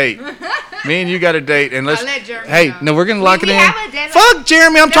got a date. Me and you got a date, and let's. I'll let Jeremy Hey, know. no, we're gonna lock it We in. have a deadline. Fuck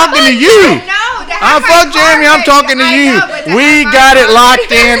Jeremy, I'm No, talking to I you. know, I fuck Jeremy, I'm talking to you. We got it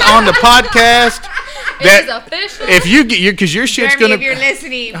locked in on the podcast. It is That official. if you get your, because your shit's Jeremy, gonna. if you're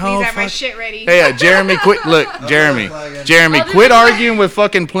listening, please Oh, have my fuck. shit ready. Hey, Jeremy, quit. Look, Jeremy, quit arguing with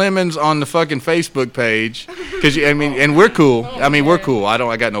fucking Plemons on the fucking Facebook page. Because I mean, and we're cool. I mean, we're cool.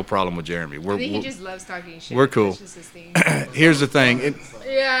 I got no problem with Jeremy. I think he We're just loves talking shit. we're cool. That's just his thing. here's the thing.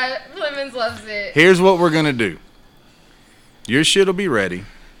 yeah, Clemens loves it. Here's what we're gonna do. Your shit'll be ready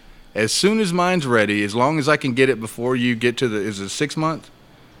as soon as mine's ready. As long as I can get it before you get to the. Is it 6 months?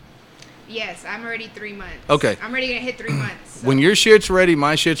 Yes, I'm already 3 months. Okay. I'm already gonna hit 3 months. So. When your shit's ready,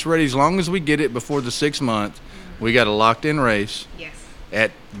 my shit's ready. As long as we get it before the 6 month, we got a locked in race Yes.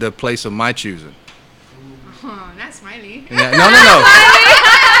 at the place of my choosing. Oh, not Smiley. Yeah, no.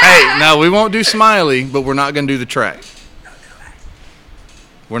 Hey, no, we won't do Smiley, but we're not gonna do the track.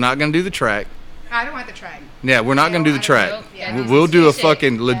 We're not gonna do the track. I don't want the track. Yeah, we're not gonna do the track. Nope. Yeah, We- this We'll is do a shit.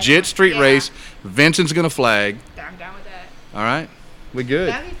 fucking legit street Yeah. race. Vincent's gonna flag. I'm down with that. All right, we good.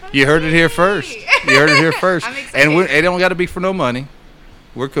 That'd be fun. You heard it here first. You heard it here first. I'm And excited. it don't got to be for no money.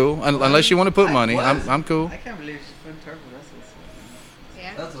 We're cool, unless you want to put money. I'm cool. I can't believe she's putting turbo. That's what's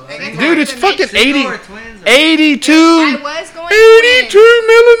Yeah. That's what I I got mean. Dude, it's the fucking night- 80, Or twins. 82, I was going 82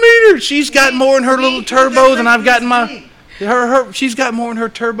 millimeters. She's got more in her We- little we turbo than I've got in my. She's got more in her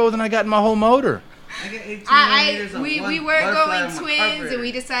turbo than I got in my whole motor. I get 18 I millimeters on we one were butterfly going on my twins carburetor. and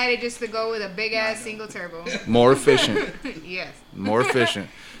we decided just to go with a big ass single turbo. More efficient. Yes. More efficient.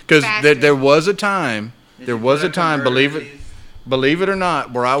 Because Faster. there was a time. Did There you was put a time. converter Believe it or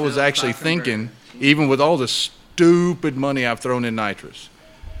not, where I was Still actually stock converter. thinking, even with all the stupid money I've thrown in nitrous,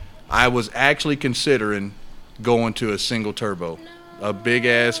 I was actually considering going to a single turbo, a big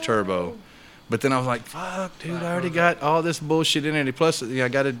ass turbo. But then I was like, "Fuck, dude! I already got all this bullshit in it. Plus,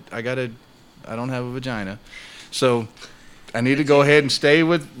 I don't have a vagina, so I need to go ahead and stay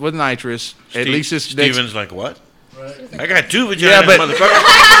with nitrous. At least it's next, Steven's like, what? Right. I got two vaginas, Yeah, but-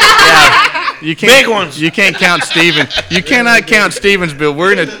 motherfucker. you can't, Big ones. You can't count Steven. You cannot count Steven's bill.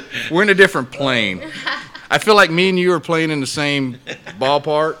 We're in a different plane. I feel like me and you are playing in the same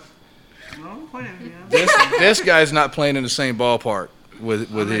ballpark. No, point of view. This guy's not playing in the same ballpark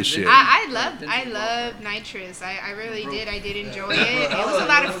with his shit. I love nitrous. I really did. I did enjoy it. It was a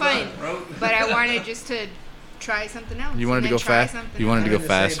lot of fun. But I wanted just to try something else. You wanted and to then go try fast. something You wanted to go else.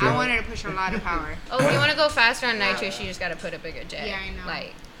 faster. I wanted to push a lot of power. Oh, if you want to go faster on nitrous, you just got to put a bigger jet. Yeah, I know.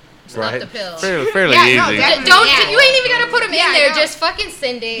 Like, it's Right. not the pill. Fairly Yeah, no, easy. definitely. Don't Yeah. you ain't even got to put them Yeah, in there. no. Just fucking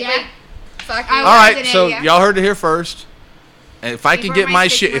send it. Yeah. Like, fuck I it. All right, wasn't so it, yeah. y'all heard it here first. And if I can Before get my my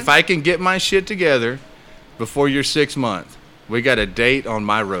 6 shit, months. if I can get my shit together before your 6 month, we got a date on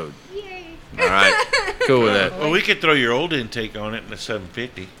my road. Yay. All right, cool with that. Well, we could throw your old intake on it in the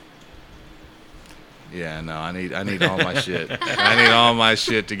 750. Yeah, no, I need all my shit. I need all my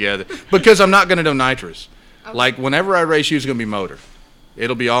shit together because I'm not gonna do nitrous. Okay. Like whenever I race you, it's gonna be motor.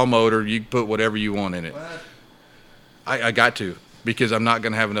 It'll be all motor. You can put whatever you want in it. What? I got to because I'm not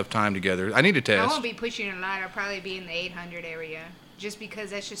gonna have enough time together. I need to I test. won't be pushing a lot. I'll probably be in the 800 area. just because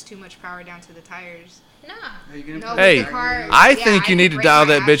that's just too much power down to the tires. Nah. Are you gonna No, put Hey, with the car, I yeah, think you I need could to break dial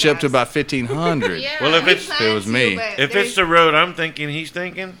my that bitch up to ass. about 1,500. Yeah. Well, if We it's plan it was to, me. but if there's- it's the road I'm thinking he's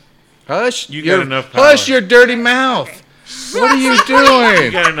thinking, Hush, You your- got enough power. Hush your dirty mouth. What are you you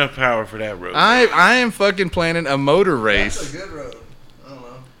doing? got enough power for that road. I am fucking planning a motor That's race. a good road. I don't know.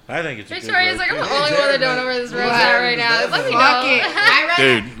 I think it's a good Victoria's road. like, I'm the Yeah, only one that don't know where this road's Jared, at right now. Let me Fuck know. it. I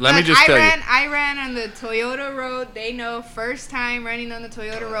ran, Dude, let me look, just tell you. I ran on the Toyota road. They know, first time running on the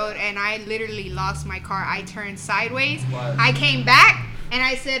Toyota road, and I literally lost my car. I turned sideways. Why? I came back, and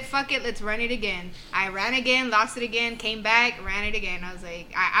I said, fuck it, let's run it again. I ran again, lost it again, came back, ran it again. I was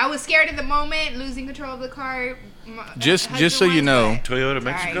like, I was scared in the moment, losing control of the car. My Just husband so you was, know, but- Toyota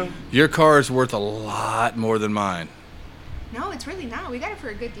Sorry. Mexico? Your car is worth a lot more than mine. No, it's really not. We got it for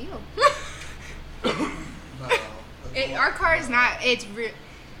a good deal. No. Our car is not. It's real.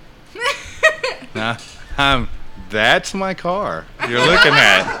 Nah, that's my car. You're looking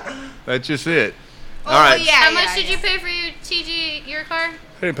at. That's just it. Oh, All right. yeah. How much did you pay for your car?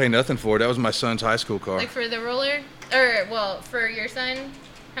 I didn't pay nothing for it. That was my son's high school car. Like for the roller? Or, well, for your son?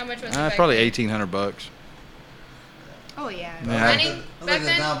 How much was it? back Probably then? $1,800. Oh yeah. Yeah. Running I think back the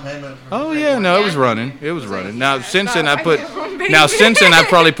then? down payment for Oh the yeah, big no, one. it was running. It was running. Now since then I thought put I had one now baby. since then I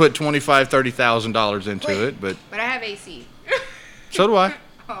probably put $25,000-$30,000 into Wait. it, but But I have AC. so do I.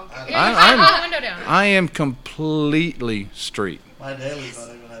 Oh, okay. Yeah, you I'm- can roll the window down. I am completely street, My dailies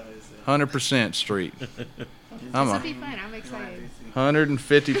don't even have AC. 100% street. I'm This will a be fun. I'm excited.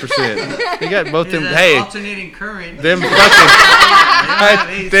 150%. You got both them. There's Hey, alternating current. them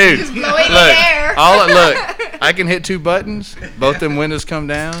fucking AC. dude. Blowing Look, the air. look. I can hit two buttons. Both them windows come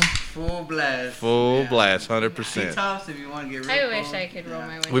down. Full blast. Full Yeah. blast, 100%. T-tops if you want to get real I wish cold. I could roll my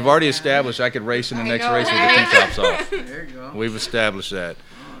window We've already down. established I could race in the I next know, race with the right? T-tops off. There you go. We've established that.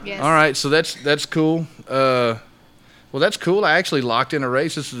 Yes. All right, so that's cool. Well, that's cool. I actually locked in a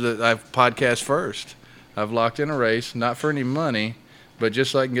race. This is I've podcast first. I've locked in a race, not for any money, but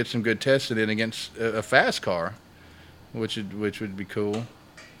just so I can get some good testing in against a fast car, which would be cool.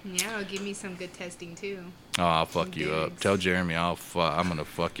 Yeah, it'll give me some good testing too. Oh, I'll fuck you up. Gigs. Tell Jeremy I'm gonna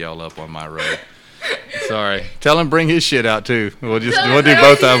fuck y'all up on my road. Sorry. Tell him bring his shit out too. We'll do both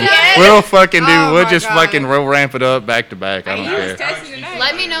of them. Yes. We'll fucking do. Oh we'll my just God. fucking we'll ramp it up back to back. I don't He was care. testing tonight.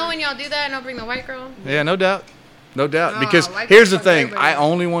 Let me know when y'all do that and I'll bring the white girl. Yeah, no doubt. No doubt. No, Because like here's the fuck thing. everybody. I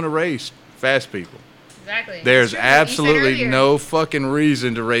only want to race fast people. Exactly. There's true. You said absolutely earlier. no fucking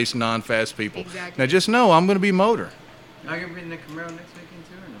reason to race non-fast people. Exactly. Now just know I'm going to be motor. Y'all gonna be in the Camaro next weekend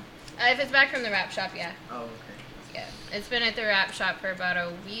too or no? If it's back from the wrap shop, yeah. Oh, okay. Yeah. It's been at the wrap shop for about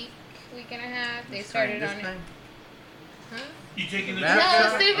a week and a half. They started on it. Huh? You taking the Wrap No,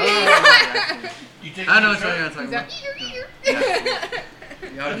 shop? Stevie. Oh, You taking I know the what truck? you're talking about.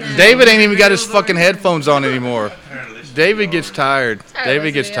 Y'all do- David ain't even got his fucking headphones on anymore. Tired of listening David to y'all gets already. tired. Tired David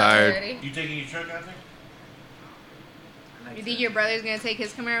listening gets to y'all tired. already. You taking your truck out there? You think your brother's gonna take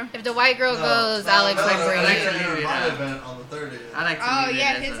his Camaro? If the white girl No, goes, no, Alex no, would no, bring I like it. to it. enter my event on the 30th. I like to Oh leave it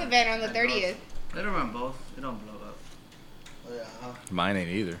yeah, as his a- event on the as 30th. Let it run both. It don't blow up. Oh, yeah, Mine ain't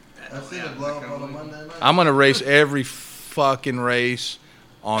either. I've seen it blow up on a Monday night. I'm going to race every fucking race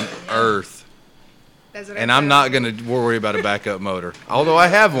on earth. That's what And I I'm said. not going to worry about a backup motor. Although I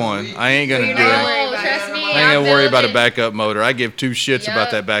have one, I ain't going to You're do not it. worried Oh, about trust it. me. I ain't going to worry about a building- backup motor. I give two shits about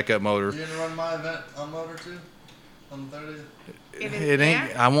Yup. that backup motor. You gonna run my event on Motor 2 on the 30th? If it's It ain't.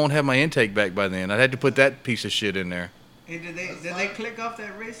 there? I won't have my intake back by then. I'd had to put that piece of shit in there. Hey, did they click off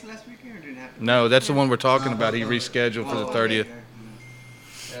that race last weekend or didn't happen? No, that's the one we're talking about. He rescheduled for the 30th.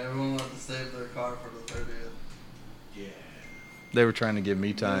 Yeah, everyone wanted to save their car for the 30th. They were trying to give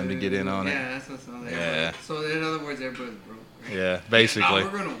me time to get in on it. Yeah, that's what's on there. Yeah. So in other words, everybody's broke. Right? Yeah, No, basically. we're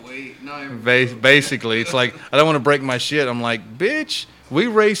gonna wait. No, everybody's broke. Basically, it's like I don't want to break my shit. I'm like, bitch, we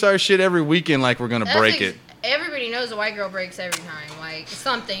race our shit every weekend like we're gonna That's break ex- it. Everybody knows a white girl breaks every time. Like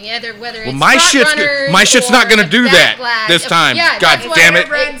something, whether it's Well, my front shit's runners not gonna or do that backlash. this time. Yeah, God that's why damn it.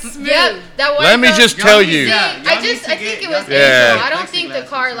 Runs smooth. Yep, that white Let me girl- just Y'all tell need- you, yeah, y'all I need just, to I think get- it was y'all- Yeah. Angel. I don't think the Plexiglass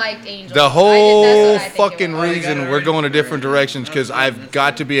car or liked Angel. the that's whole what I think it fucking was. Oh, you reason gotta we're race going to for different it. directions because Okay, I've that's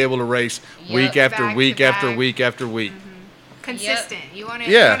got good. to be able to race week Yep. after Back week to after back. week after week. Consistent. You want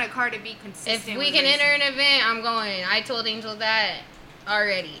Yeah. a car to be consistent. If we with can racing. enter an event, I'm going. I told Angel that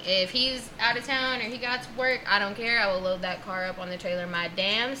already. If he's out of town or he got to work, I don't care. I will load that car up on the trailer my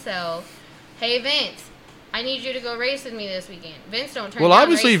damn self. Hey, Vince, I need you to go race with me this weekend. Vince don't turn Well, down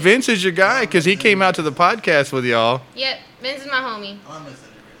obviously racing. Vince is your guy because he came out to the podcast with y'all. Yep, Vince is my homie. I miss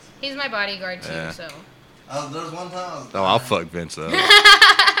any race. He's my bodyguard too, Yeah. so. There was one time I was Oh, I'll fuck Vince up.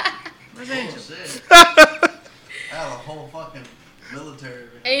 Oh, shit. I had a whole fucking military.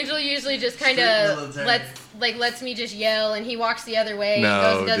 Angel usually just kind Street of military. lets me just yell, and he walks the other way No, and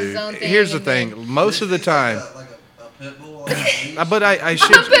goes and does his dude. own thing. Here's the and then- thing. Most of the time, Like a pit bull on a leash. but I A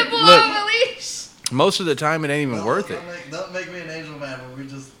should pit bull look. on a leash. Most of the time, it ain't even worth it. Don't make me an angel man when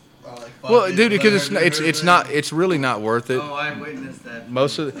we just are like. fuck Well, you, dude, because whatever, it's not it's really not worth it. Oh, I witnessed that.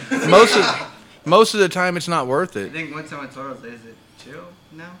 Most of the time, it's not worth I it. think one time I told her, is it chill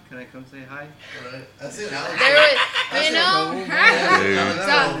now? Can I come say hi? Right? I seen Alex. There was, you know,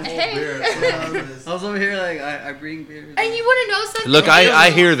 I was over here like, I bring beers. and you want to know something? Look, I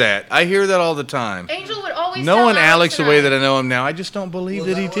hear that. I hear that all the time. Angel would always Knowing tell Alex the and way I- that I know him now, I just don't believe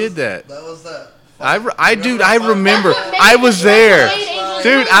that he did that. That was that. I remember. That's what made I it- was that's what there. made Angel's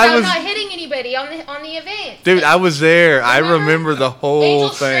Dude, rules I about was- not hitting anybody on the event. Dude, I was there. I remember the whole Angel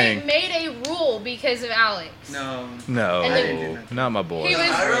straight thing. made a rule because of Alex. No. No, And then- not my boy. He was-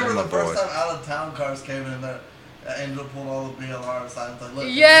 I remember My the boy. first time out of town cars came in there. Angel pulled all the BLR signs like, look,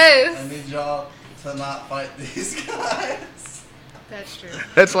 Yes. I need y'all to not fight these guys. That's true.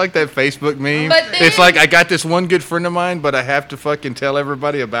 That's like that Facebook meme. But then- It's like I got this one good friend of mine, but I have to fucking tell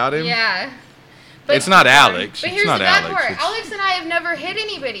everybody about him. Yeah. It's not Alex. But It's here's not the bad Alex. part. It's- Alex and I have never hit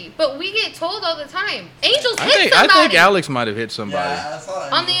anybody, but we get told all the time. Angels I hit think somebody Alex might have hit somebody. Yeah, I saw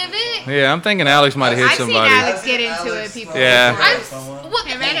it. on the event. Yeah, I'm thinking Alex might have hit I've seen somebody. Alex get into it, people. Yeah. What?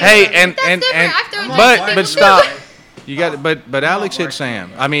 Hey, and That's and different. I've thrown but people but too. stop. You got but Alex hit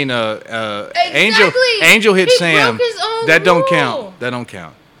Sam. I mean Angel Exactly. Angel hit He Sam. broke his own That don't rule. count. That don't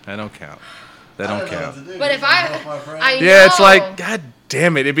count. That don't count. That don't count. But if I Yeah, it's know. like God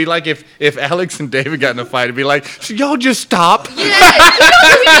damn it. It'd be like if Alex and David got in a fight. It'd be like, so y'all just stop. Yeah, you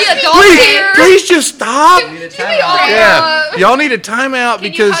don't need to be adults Please, here. please just stop. Need a You be timeout. all Yeah, y'all need a timeout Can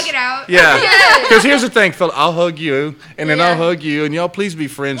you because hug it out? yeah, Yes. because here's the thing, Phil. I'll hug you, and then I'll Yeah. hug you, and y'all please be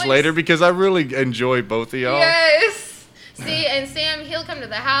friends Once- later because I really enjoy both of y'all. Yes. See, and Sam, he'll come to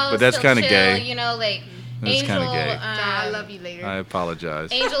the house. But that's he'll kinda chill, gay. You know, like That's Angel. kinda gay. I love you later. I apologize.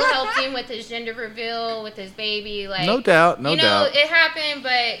 Angel helped him with his gender reveal with his baby. Like No doubt, no you know, doubt. it happened,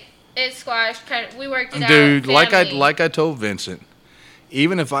 but it squashed. We worked it out. Dude, like family. I told Vincent,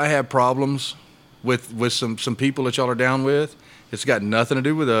 even if I have problems with some people that y'all are down with, it's got nothing to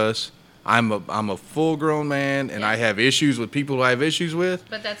do with us. I'm a full grown man, and I have issues with people who I have issues with.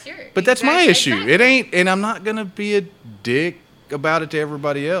 But that's yours. But that's my issue. Exactly. It ain't, and I'm not gonna be a dick about it to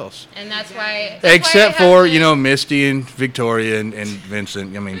everybody else. And that's why. That's Except why it for, has you to- know, Misty and Victoria and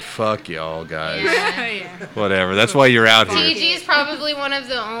Vincent. I mean, fuck y'all guys. Yeah. Whatever. That's why you're out here. TG is probably one of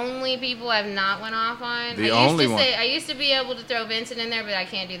the only people I've not went off on. The I only used to one. say I used to be able to throw Vincent in there, but I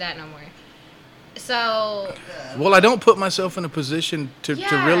can't do that no more. So Well, I don't put myself in a position to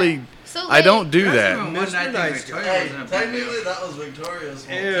yeah. really. So, I don't do That's that. even one night thing Victoria Hey, wasn't a big technically deal. that was Victoria's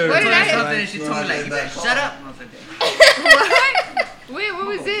fault. Ew. What did I- Something and she told me like, you better shut up. And I was like, What? Wait, what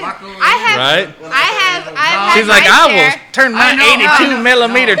was it? Walk over I have, Right? I've had She's like, my I share. will turn my I know, 82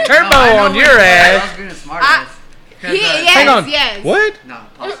 millimeter no, turbo I know on what your it was. ass. I was being a smart I- ass. Yes, Hang on. yes. What? No,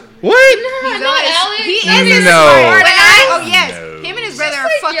 possibly. What? No, He's not always- Alex. He is No. smart. Oh yes, No. him and his brother are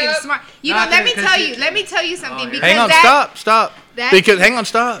like, fucking yeah. smart. You No, know, I let me think tell because you. she- Let me tell you something. Oh, yeah. Because Hang on, that, stop. that- Because hang on,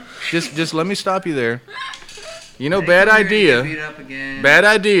 stop. Just let me stop you there. You know, They bad come here and get idea. beat up again. Bad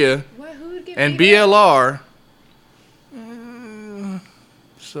idea. What, who would get And beat up? BLR.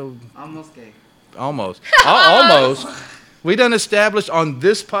 So Almost gay. almost. Almost. We done established on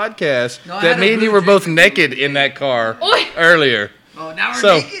this podcast No, I that had a me and you blue were both jacket. naked in that car Oi. earlier. Oh, now we're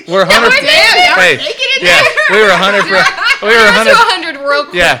So naked. we're 100. naked. Now we're Hey, naked in yeah, there? we were 100. We were Let's do 100. 100 real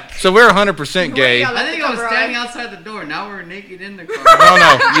quick. Yeah, so we're 100% gay. y'all- I think I was Cover standing on. outside the door. Now we're naked in the car.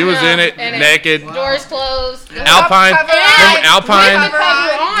 No, you was in it, In it. naked. Doors closed. Alpine. Cover Remember on. Alpine? Cover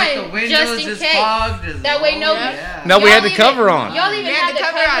With the on, windows just in just case. fogged as That way well. no- Yeah. No, we Y'all had the even- cover on. Y'all even We had the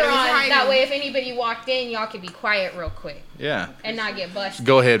cover on. It was hiding. That way, if anybody walked in, y'all could be quiet real quick Yeah. and not get busted.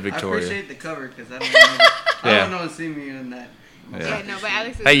 Go ahead, I Victoria. appreciate the cover because I don't know. I Yeah. don't know to see me in that. Yeah, Yeah. no, but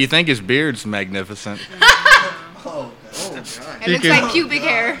Alex is. Hey, you think his beard's magnificent? Oh, Oh, God. it you looks can- like pubic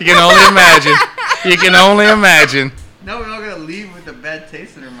hair. You can only imagine. You can only imagine. Now we're all gonna leave with a bad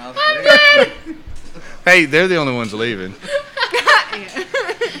taste in our mouth. Right? Hey, they're the only ones leaving.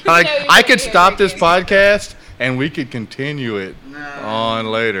 Like, No, you I can't could hear stop it. this podcast and we could continue it No. on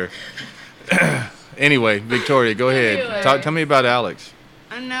later. Anyway, Victoria, go ahead. Anyway. Tell me about Alex.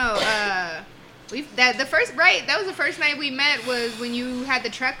 I know. That was the first night we met was when you had the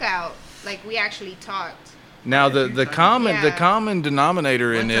truck out. Like we actually talked. Now, the common Yeah.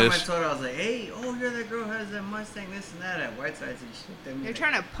 denominator in One time I this. told her, I was like, hey, oh, you're that girl who has that Mustang, this and that at Whitesides. And she looked at me They're like,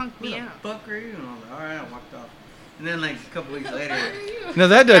 trying to punk who me the out. fuck are you? And I was like, all right, I walked off. And then like a couple weeks later. No,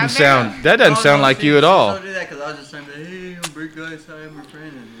 that doesn't Yeah, sound. That doesn't sound like you at all. Don't do that because I was just trying to be like, hey, I'm break the ice, I am your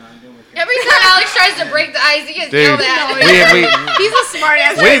friend, and not doing with Every time Alex tries to break the ice, he gets Dude, yelled at. He's a smart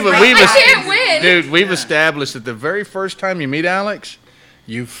ass. I can't win. Dude, we've established that the very first time you meet Alex,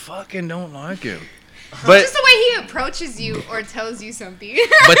 you fucking don't like him. But Just the way he approaches you or tells you something.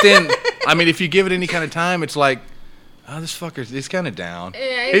 but then, I mean, if you give it any kind of time, it's like, oh, this fucker's he's kind of down.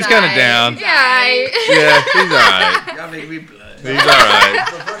 Yeah, He's kind of alright. down. Yeah. Yeah, he's all right. Y'all make me blood. He's all right.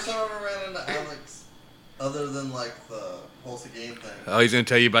 The first time I ever ran into Alex, other than like the whole game thing. Oh, he's gonna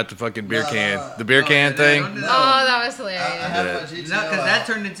tell you about the fucking beer No, can, no. the beer Oh, can yeah, thing. don't do No. Oh, that was I hilarious. had Yeah. my No, GTO because that out.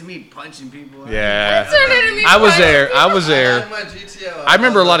 turned into me punching people. Yeah, Turned into me I was punching there. I was I there. had my GTO I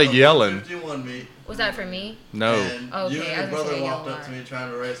remember a lot out of at the yelling. 51 meet. Was that for me? No. And Okay, you I and was your gonna brother say walked yell up to more. me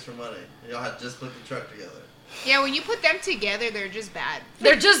trying to race for money. Y'all had just put the truck together. Yeah, when you put them together, they're just bad.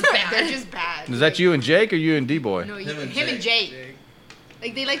 They're just bad. They're just bad. Is that you and Jake or you and D-Boy? No, Him and him and Jake.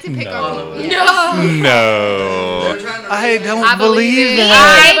 Like they like to pick No. on people. No. No. They're trying to I race don't I believe believe it.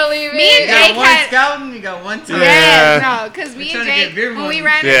 that. I believe Me and it. You got Jake one had. scouting, you got one team. Yeah. Yeah, no, because me We're and trying to get Jake, beer when we money.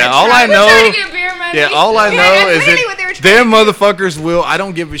 ran. Yeah, in the all truck- I know- Trying to get beer money. Yeah, all I Yeah, know that's is literally that what they were trying them to do. motherfuckers will. I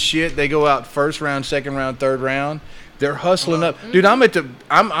don't give a shit. They go out first round, second round, third round. They're hustling up, dude. I'm at the.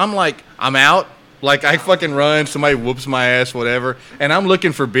 I'm like I'm out. Like I fucking run. Somebody whoops my ass, whatever, and I'm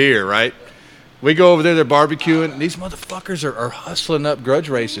looking for beer. Right. We go over there. They're barbecuing. These motherfuckers are hustling up grudge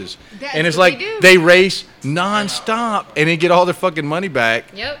races, That's and it's what like they do. they race nonstop, and they get all their fucking money back.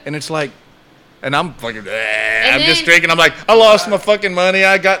 Yep. And it's like. And I'm fucking, I'm then- just drinking. I'm like, I lost my fucking money.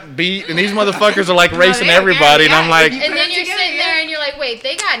 I got beat. And these motherfuckers are like racing they're everybody. And good, I'm yeah. like, And Put then them you're together, sitting yeah. there and you're like, wait,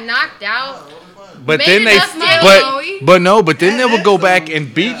 they got knocked out. but Made then they, enough money. but then they will go back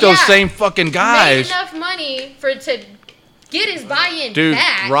and beat those Yeah. same fucking Made guys. enough money to get his buy-in Dude,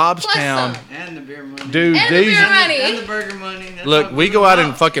 back. Robstown- plus some. And the beer money. Dude, And the these, beer money. And the burger money. That's look, how we good go out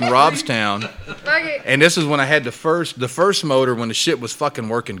in it's fucking Robstown. Fuck it. And this is when I had the first motor when the shit was fucking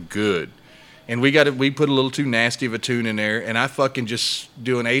working good. And we put a little too nasty of a tune in there. And I fucking just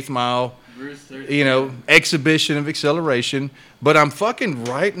do an 1/8 mile, Bruce 13. exhibition of acceleration. But I'm fucking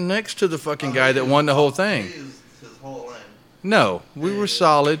right next to the fucking guy that won the whole thing. He used his whole lane. No, we were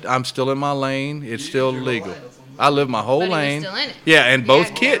solid. I'm still in my lane. It's still Your whole legal. lane, that's what I'm I live my whole But he was lane. still in it. Yeah, and both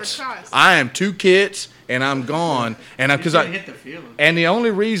Yeah, kits. never crossed. I am 2 kits, and I'm gone. And He's gonna I hit the field. and the only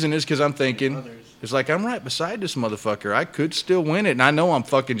reason is because I'm thinking Others. it's like I'm right beside this motherfucker. I could still win it, and I know I'm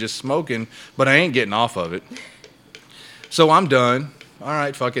fucking just smoking, but I ain't getting off of it. So I'm done. All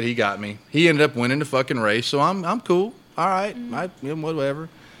right, fuck it. He got me. He ended up winning the fucking race, so I'm cool. All right, whatever.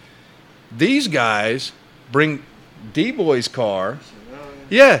 These guys bring D-Boy's car.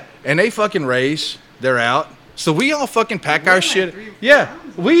 Yeah, and they fucking race. They're out. So we all fucking pack our shit. Yeah,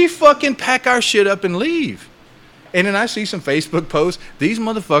 we fucking pack our shit up and leave. And then I see some Facebook posts. These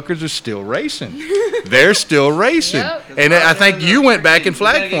motherfuckers are still racing. They're still racing. Yep. And I think you went back and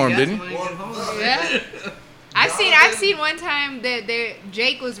flagged for them, didn't you? Yeah. I've seen one time that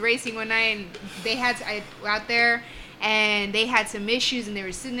Jake was racing one night and they had out there and they had some issues and they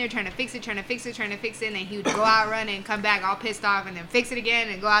were sitting there trying to fix it, and then he would go out run and come back all pissed off and then fix it again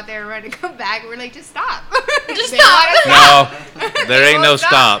and go out there and run and come back. We're like, just stop. Just They stop. want us No, there ain't no won't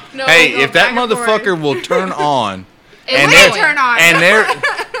stop. stop. No, Hey, we'll if that go back and motherfucker will turn on, It and will there- turn on.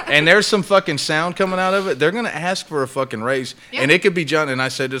 and there's some fucking sound coming out of it, they're gonna ask for a fucking race. Yeah. And it could be John. And I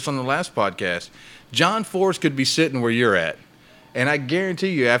said this on the last podcast. John Force could be sitting where you're at, and I guarantee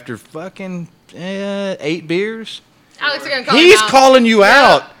you, after fucking 8 beers, Alex are gonna call he's him out. calling you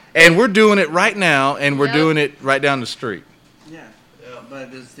Yeah. out. And we're doing it right now, and we're Yep. doing it right down the street. Yeah.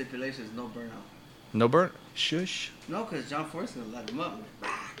 But the stipulation is no burnout. No burn. Shush. No, because John Force going to let him up.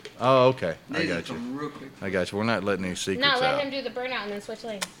 Oh, okay. I They got just you. come real quick. I got you. We're not letting any secrets No, let out. him do the burnout and then switch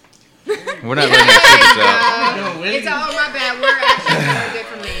lanes. We're not letting any secrets out. No, It's all my bad. We're actually in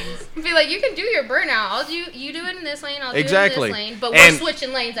different lanes. Be like, you can do your burnout. You do it in this lane. I'll Exactly. do it in this lane. But And we're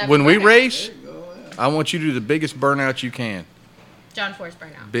switching lanes after When we burnout. race, I want you to do the biggest burnout you can. John Force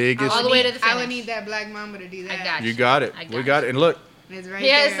burnout. Biggest. All the way to the finish. I would need that black mama to do that. I got You got it. I We got it. And look, It's right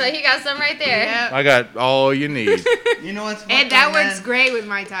Yeah, there. so he got some right there. Yep. I got all you need. You know what's And that works great with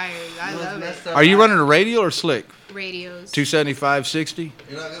my tires. I love it. Are you running a radial or slick? Radios. 275, 60?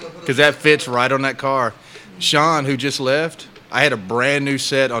 You're not gonna put Because that fits right on that car. Sean, who just left, I had a brand new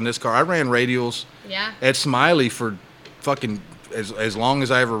set on this car. I ran radials Yeah. at Smiley for fucking as long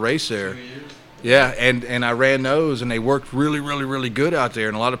as I ever raced there. Yeah, and I ran those, and they worked really, really, really good out there.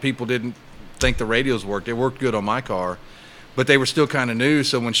 And a lot of people didn't think the radials worked. It worked good on my car, but they were still kind of new.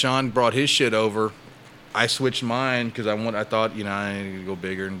 So when Sean brought his shit over, I switched mine because I thought, I need to go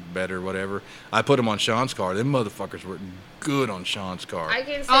bigger and better, whatever. I put them on Sean's car. Them motherfuckers were good on Sean's car. I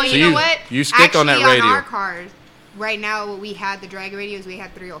can say Oh, So you know you- what? you stick on that Actually, radio. on our cars, right now, what we had the drag radios, we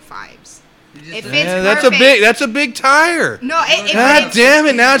had 305s. It fits Yeah, perfect. that's a big tire. No, it God fits. damn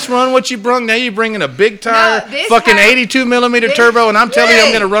it! Now it's run what you brung. Now you're bringing a big tire, this fucking has- 82 millimeter this- turbo, and I'm telling you I'm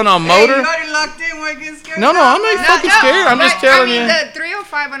Hey. gonna run on Hey, motor. you already locked in. Why get scared? No, I'm not fucking scared. I'm just but, telling I mean, you, the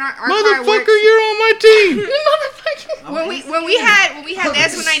 305 on our car motherfucker, works. you're on my team. When we had the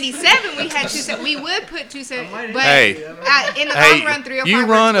S197, we had we would put 270, but Hey. in the Hey, long run, 305 you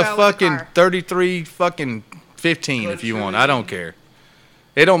run a works well with the fucking car. 33 fucking 15 if you want. I don't care.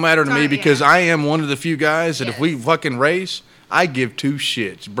 It don't matter to me Sorry, because yeah. I am one of the few guys that if we Yes. fucking race, I give two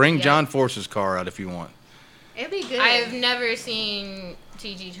shits. Bring Yeah. John Force's car out if you want. It'd be good. I've never seen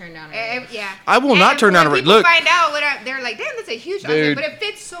TG turn down a race. Yeah. I will not turn down a race. People Look, find out they're like, damn, that's a huge outfit, Dude. but it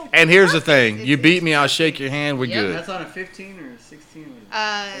fits so. and here's the perfect. thing: you It's- beat me, I'll shake your hand. We're Yep. good. That's on a 15 or a 16?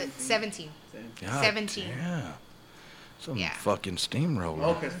 17. God 17. Yeah. Some Yeah. fucking steamroller.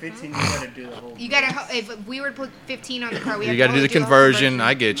 Oh, because 15, you gotta do the whole. You gotta, if we were to put 15 on the car, we You have got to do the whole conversion.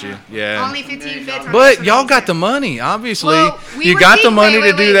 I get you. Yeah. Only 15 fits. on But this y'all one. got the money, obviously. Well, we you were got the thinking- money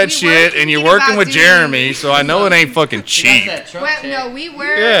wait, to do wait, that we shit, were and you're thinking working about with doing- Jeremy, so I know it ain't fucking cheap. Well, no, we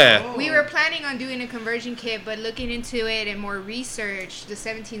were. Yeah. We were planning on doing a conversion kit, but looking into it and more research, the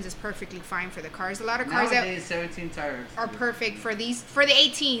 17s is perfectly fine for the cars. A lot of cars that Nowadays, 17 tires. are perfect for the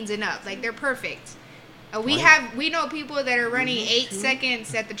 18s and up. Like they're perfect. We know people that are running 8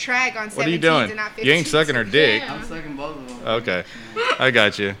 seconds at the track on 17s What are you doing? and not 15s. You ain't sucking her dick. I'm sucking both of them. Okay, I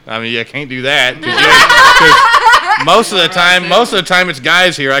got you. I mean, I can't do that. 'Cause most of the time it's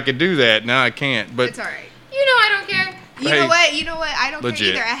guys here. I could do that. Now I can't. But It's all right. You know I don't care. You Hey, know what? You know what? I don't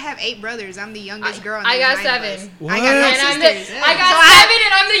legit. care either. I have 8 brothers. I'm the youngest girl. And I there's got 9 of 7. us. What? I got And no I'm the, sisters. I got So 7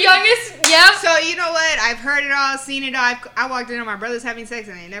 and I'm the youngest. Yep. So you know what? I've heard it all, seen it all. I walked in on my brothers having sex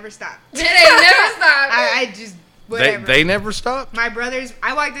and they never stopped. It ain't never stopped. I just whatever. they never stop. My brothers.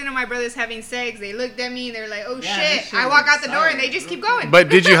 I walked in on my brothers having sex. They looked at me and they're like, "Oh Yeah, that shit!" shit I walk was out the door and they silent. just keep going. But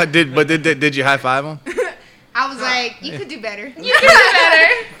did you high five them? I was like, "You could do better. You can do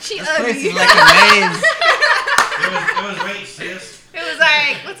better. She This ugly." is like a maze. It was race, sis. It was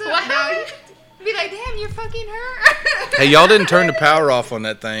like, "What's up?" What No, happened? you be like, "Damn, you're fucking her." Hey, y'all didn't turn the power off on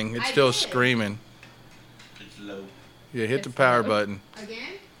that thing. It's I still did. screaming. It's low. Yeah, hit the It's power low. button. Again?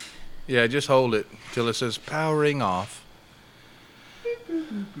 Yeah, just hold it till it says powering off.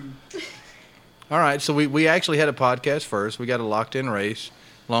 All right, so we actually had a podcast first. We got a locked-in race.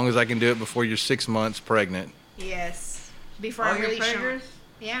 As long as I can do it before you're 6 months pregnant. Yes. Before Oh, I'm you're really sure. preggers?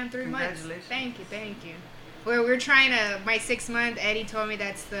 Yeah, in 3 months. Congratulations. Thank you. Well, we're trying to. My 6th month. Eddie told me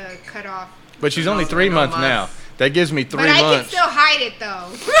that's the cutoff. But she's only No, 3 no months now. months. That gives me 3 But I can months. still hide it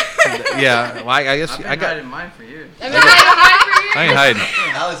though. Yeah, well, I guess I've been I got. hiding mine for years. I mean, I don't mind for you. I ain't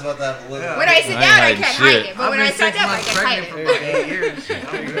hiding. Alex about to have a little. When I sit I ain't down, I hiding can't shit. hide it. But when I been sit 6 down, I months can hide pregnant for it. about 8 years.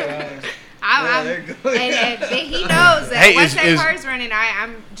 I'm good. I'm, they're good. and he knows that Hey, once is- that is- car's running,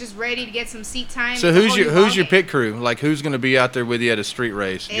 I'm just ready to get some seat time. So It's a who's whole your new who's your ballgame. pit crew? Like who's going to be out there with you at a street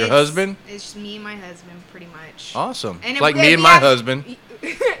race? Your It's- husband? It's me and my husband, pretty much. Awesome. And if Like we- me if and we my have- husband.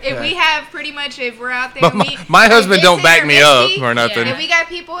 If we have pretty much, if we're out there, But my husband don't back me up or nothing. If we got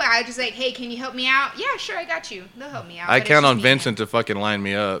people, I just like, hey, can you help me out? Yeah, sure, I got you. They'll help me out. I but it's count just on me. Vincent to fucking line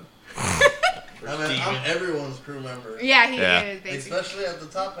me up. I mean, I'm everyone's crew member. Yeah, he Yeah. is basically. Especially at the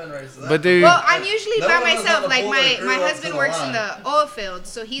top end races. But dude, Well, I'm usually No by one knows how myself. to Like pull their my crew my up to husband the works in line. the oil field,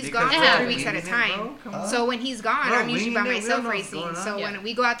 so he's Because gone Yeah. for 3 weeks at a winging it, time. bro. Come on. So when he's gone, Bro, I'm usually by winging it, we myself don't know what's racing. going on. So Yeah. when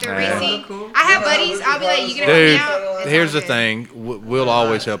we go out there Yeah. racing, Cool. I have Yeah, buddies. we I'll be just like, you got gonna help me Dude, out? It's here's all the good. thing. We'll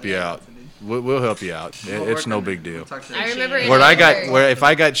always help you out. We'll help you out. We'll It's work no on it. big We'll deal. talk to I them. remember in Where I got Denver- where if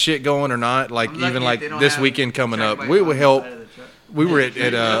I got shit going or not, like I'm lucky even if like they don't this have weekend coming track up, bike we on will the help. side of the truck. We were at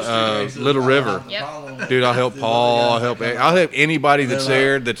Little River. Yep. Dude, I'll help Paul. I'll help anybody that's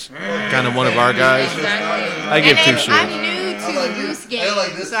there. That's kind of one of our guys. Exactly. I give And two then shits. I'm new I like to this. goose I game,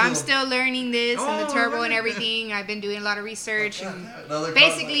 like this so I'm too. still learning this and the Oh, turbo look and at everything. I've been doing a lot of research and Another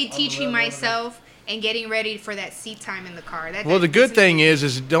basically car, teaching on the myself and getting ready for that seat time in the car. Well, the good thing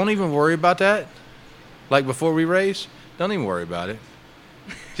is don't even worry about that. Like before we race, don't even worry about it.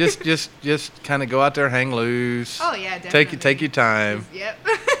 Just kind of go out there, hang loose. Oh yeah, definitely. Take your time. Yep.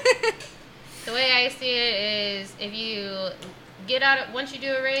 The way I see it is, if you get out, once you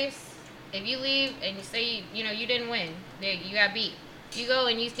do a race, if you leave and you say, you didn't win, you got beat. You go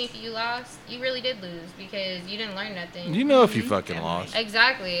and you think that you lost, you really did lose because you didn't learn nothing. You know if you fucking lost.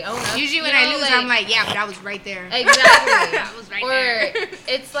 Exactly. Own up. Usually when You I know, lose, I'm like, yeah, but I was right there. Exactly. I was right Or there.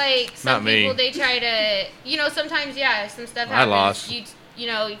 it's like some Not me. people, they try to, sometimes, some stuff I happens. lost.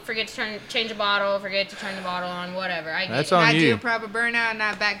 You forget to change a bottle, forget to turn the bottle on, whatever. I get That's it. on Not do you. a proper burnout,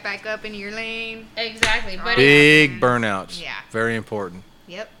 not back up into your lane. Exactly. But Big burnouts. Yeah. Very important.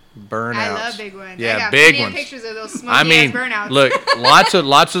 Yep. Burnouts. I love big ones. Yeah, I got big plenty ones. Of pictures of those smoky I mean, ass burnouts. look,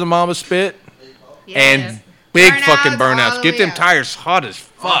 lots of the mama spit Yes. and big Burnouts fucking all burnouts. the Get way them up. tires hot as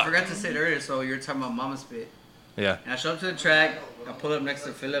Oh, I fuck. forgot to say it earlier. So you're talking about Mama Spit. Yeah. And I show up to the track. I pull up next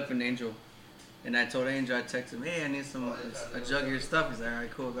to Philip and Angel. And I told Angel, I texted him, hey, I need a jug of your stuff. He's like, all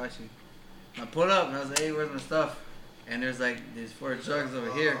right, cool, got you. I pulled up and I was like, hey, where's my stuff? And there's like these 4 jugs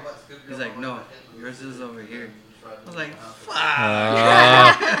over here. He's like, no, yours is over here. I was like,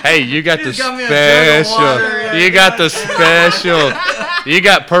 fuck. Hey, you got the Just got me a jug of special. water. You got the special. You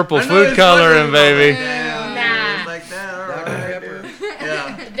got purple I know food it's coloring, fucking- baby. Damn, Nah. it was like that. All right, dude.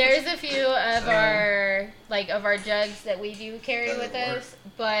 Yeah. There's a few of our jugs that we do carry with us,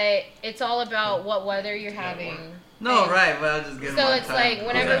 but it's all about what weather you're having. No, And right, but I'll just get So my it's time. like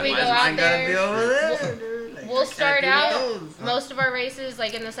whenever we Why go is out mine gotta be there, over there, dude? Like, I We'll can't start do out those. most of our races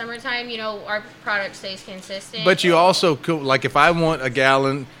like in the summertime. You know, our product stays consistent. But you also could, like, if I want a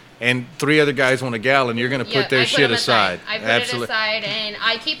gallon and 3 other guys want a gallon, you're gonna put their I shit them aside. I put Absolutely. it aside, and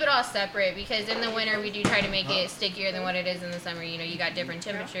I keep it all separate because in the winter we do try to make it stickier than what it is in the summer. You know, you got different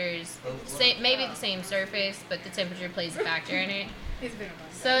temperatures, maybe the same surface, but the temperature plays a factor in it. It's been a while.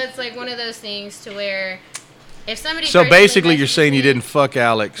 So it's like one of those things to where if somebody So personally basically, you're messages saying you me- didn't fuck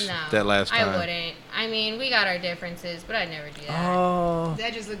Alex No, that last time. I wouldn't. I mean, we got our differences, but I'd never do that. Oh,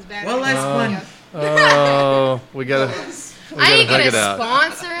 That just looks bad. Well, last one. oh, we gotta I ain't hug gonna it out.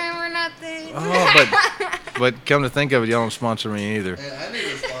 sponsor him or nothing. Oh, but come to think of it, y'all don't sponsor me either. Yeah, I need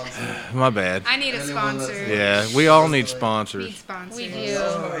a sponsor. My bad. I need a Anyone that's- sponsor. Yeah, we all need Need sponsors. sponsors. We do.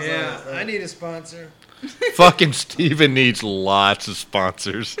 Oh, yeah, I need a sponsor. Fucking Steven needs lots of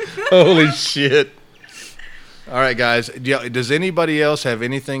sponsors. Holy shit. All right, guys. Does anybody else have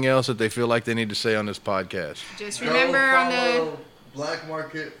anything else that they feel like they need to say on this podcast? Just Go remember on the. follow Black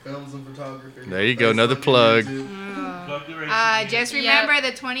Market Films and Photography. There you go, Facebook, another plug. YouTube. Just remember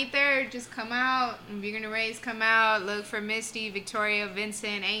the 23rd. Just come out. If you're gonna race, come out. Look for Misty, Victoria,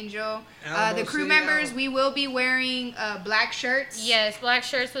 Vincent, Angel. The crew members. We will be wearing black shirts. Yes, black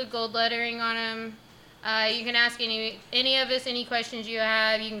shirts with gold lettering on them. You can ask any of us any questions you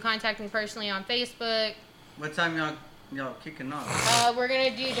have. You can contact me personally on Facebook. What time y'all kicking off? We're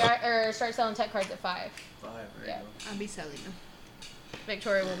gonna do start selling tech cards at 5. 5, there Yeah. you I'll be selling them.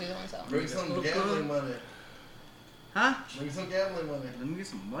 Victoria will be the one selling. Bring some gambling money. go. Huh? Bring some gambling money. Let me get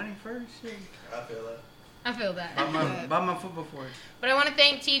some money first. Shit. I feel that. I feel that. Buy my football for it. But I want to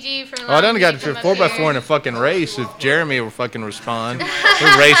thank TG for. Oh, I done allowing got me to come up 4x4 here. in a fucking race. If Jeremy will fucking respond,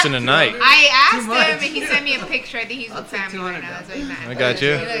 we're racing tonight. I asked Too much. him and he sent me a picture. I think he's I'll with take family right 200 now. That's what he's at. I got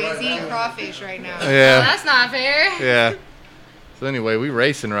you. Look, he's eating crawfish right now. Well, Yeah, that's not fair. yeah. So anyway, we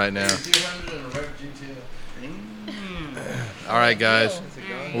racing right now. 200 and a Rev GTO. All right, guys.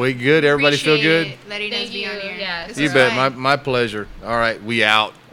 We good? Everybody feel good? Appreciate Letting us Thank be you. on here. Yeah. This You was bet. fun. My pleasure. All right, we out.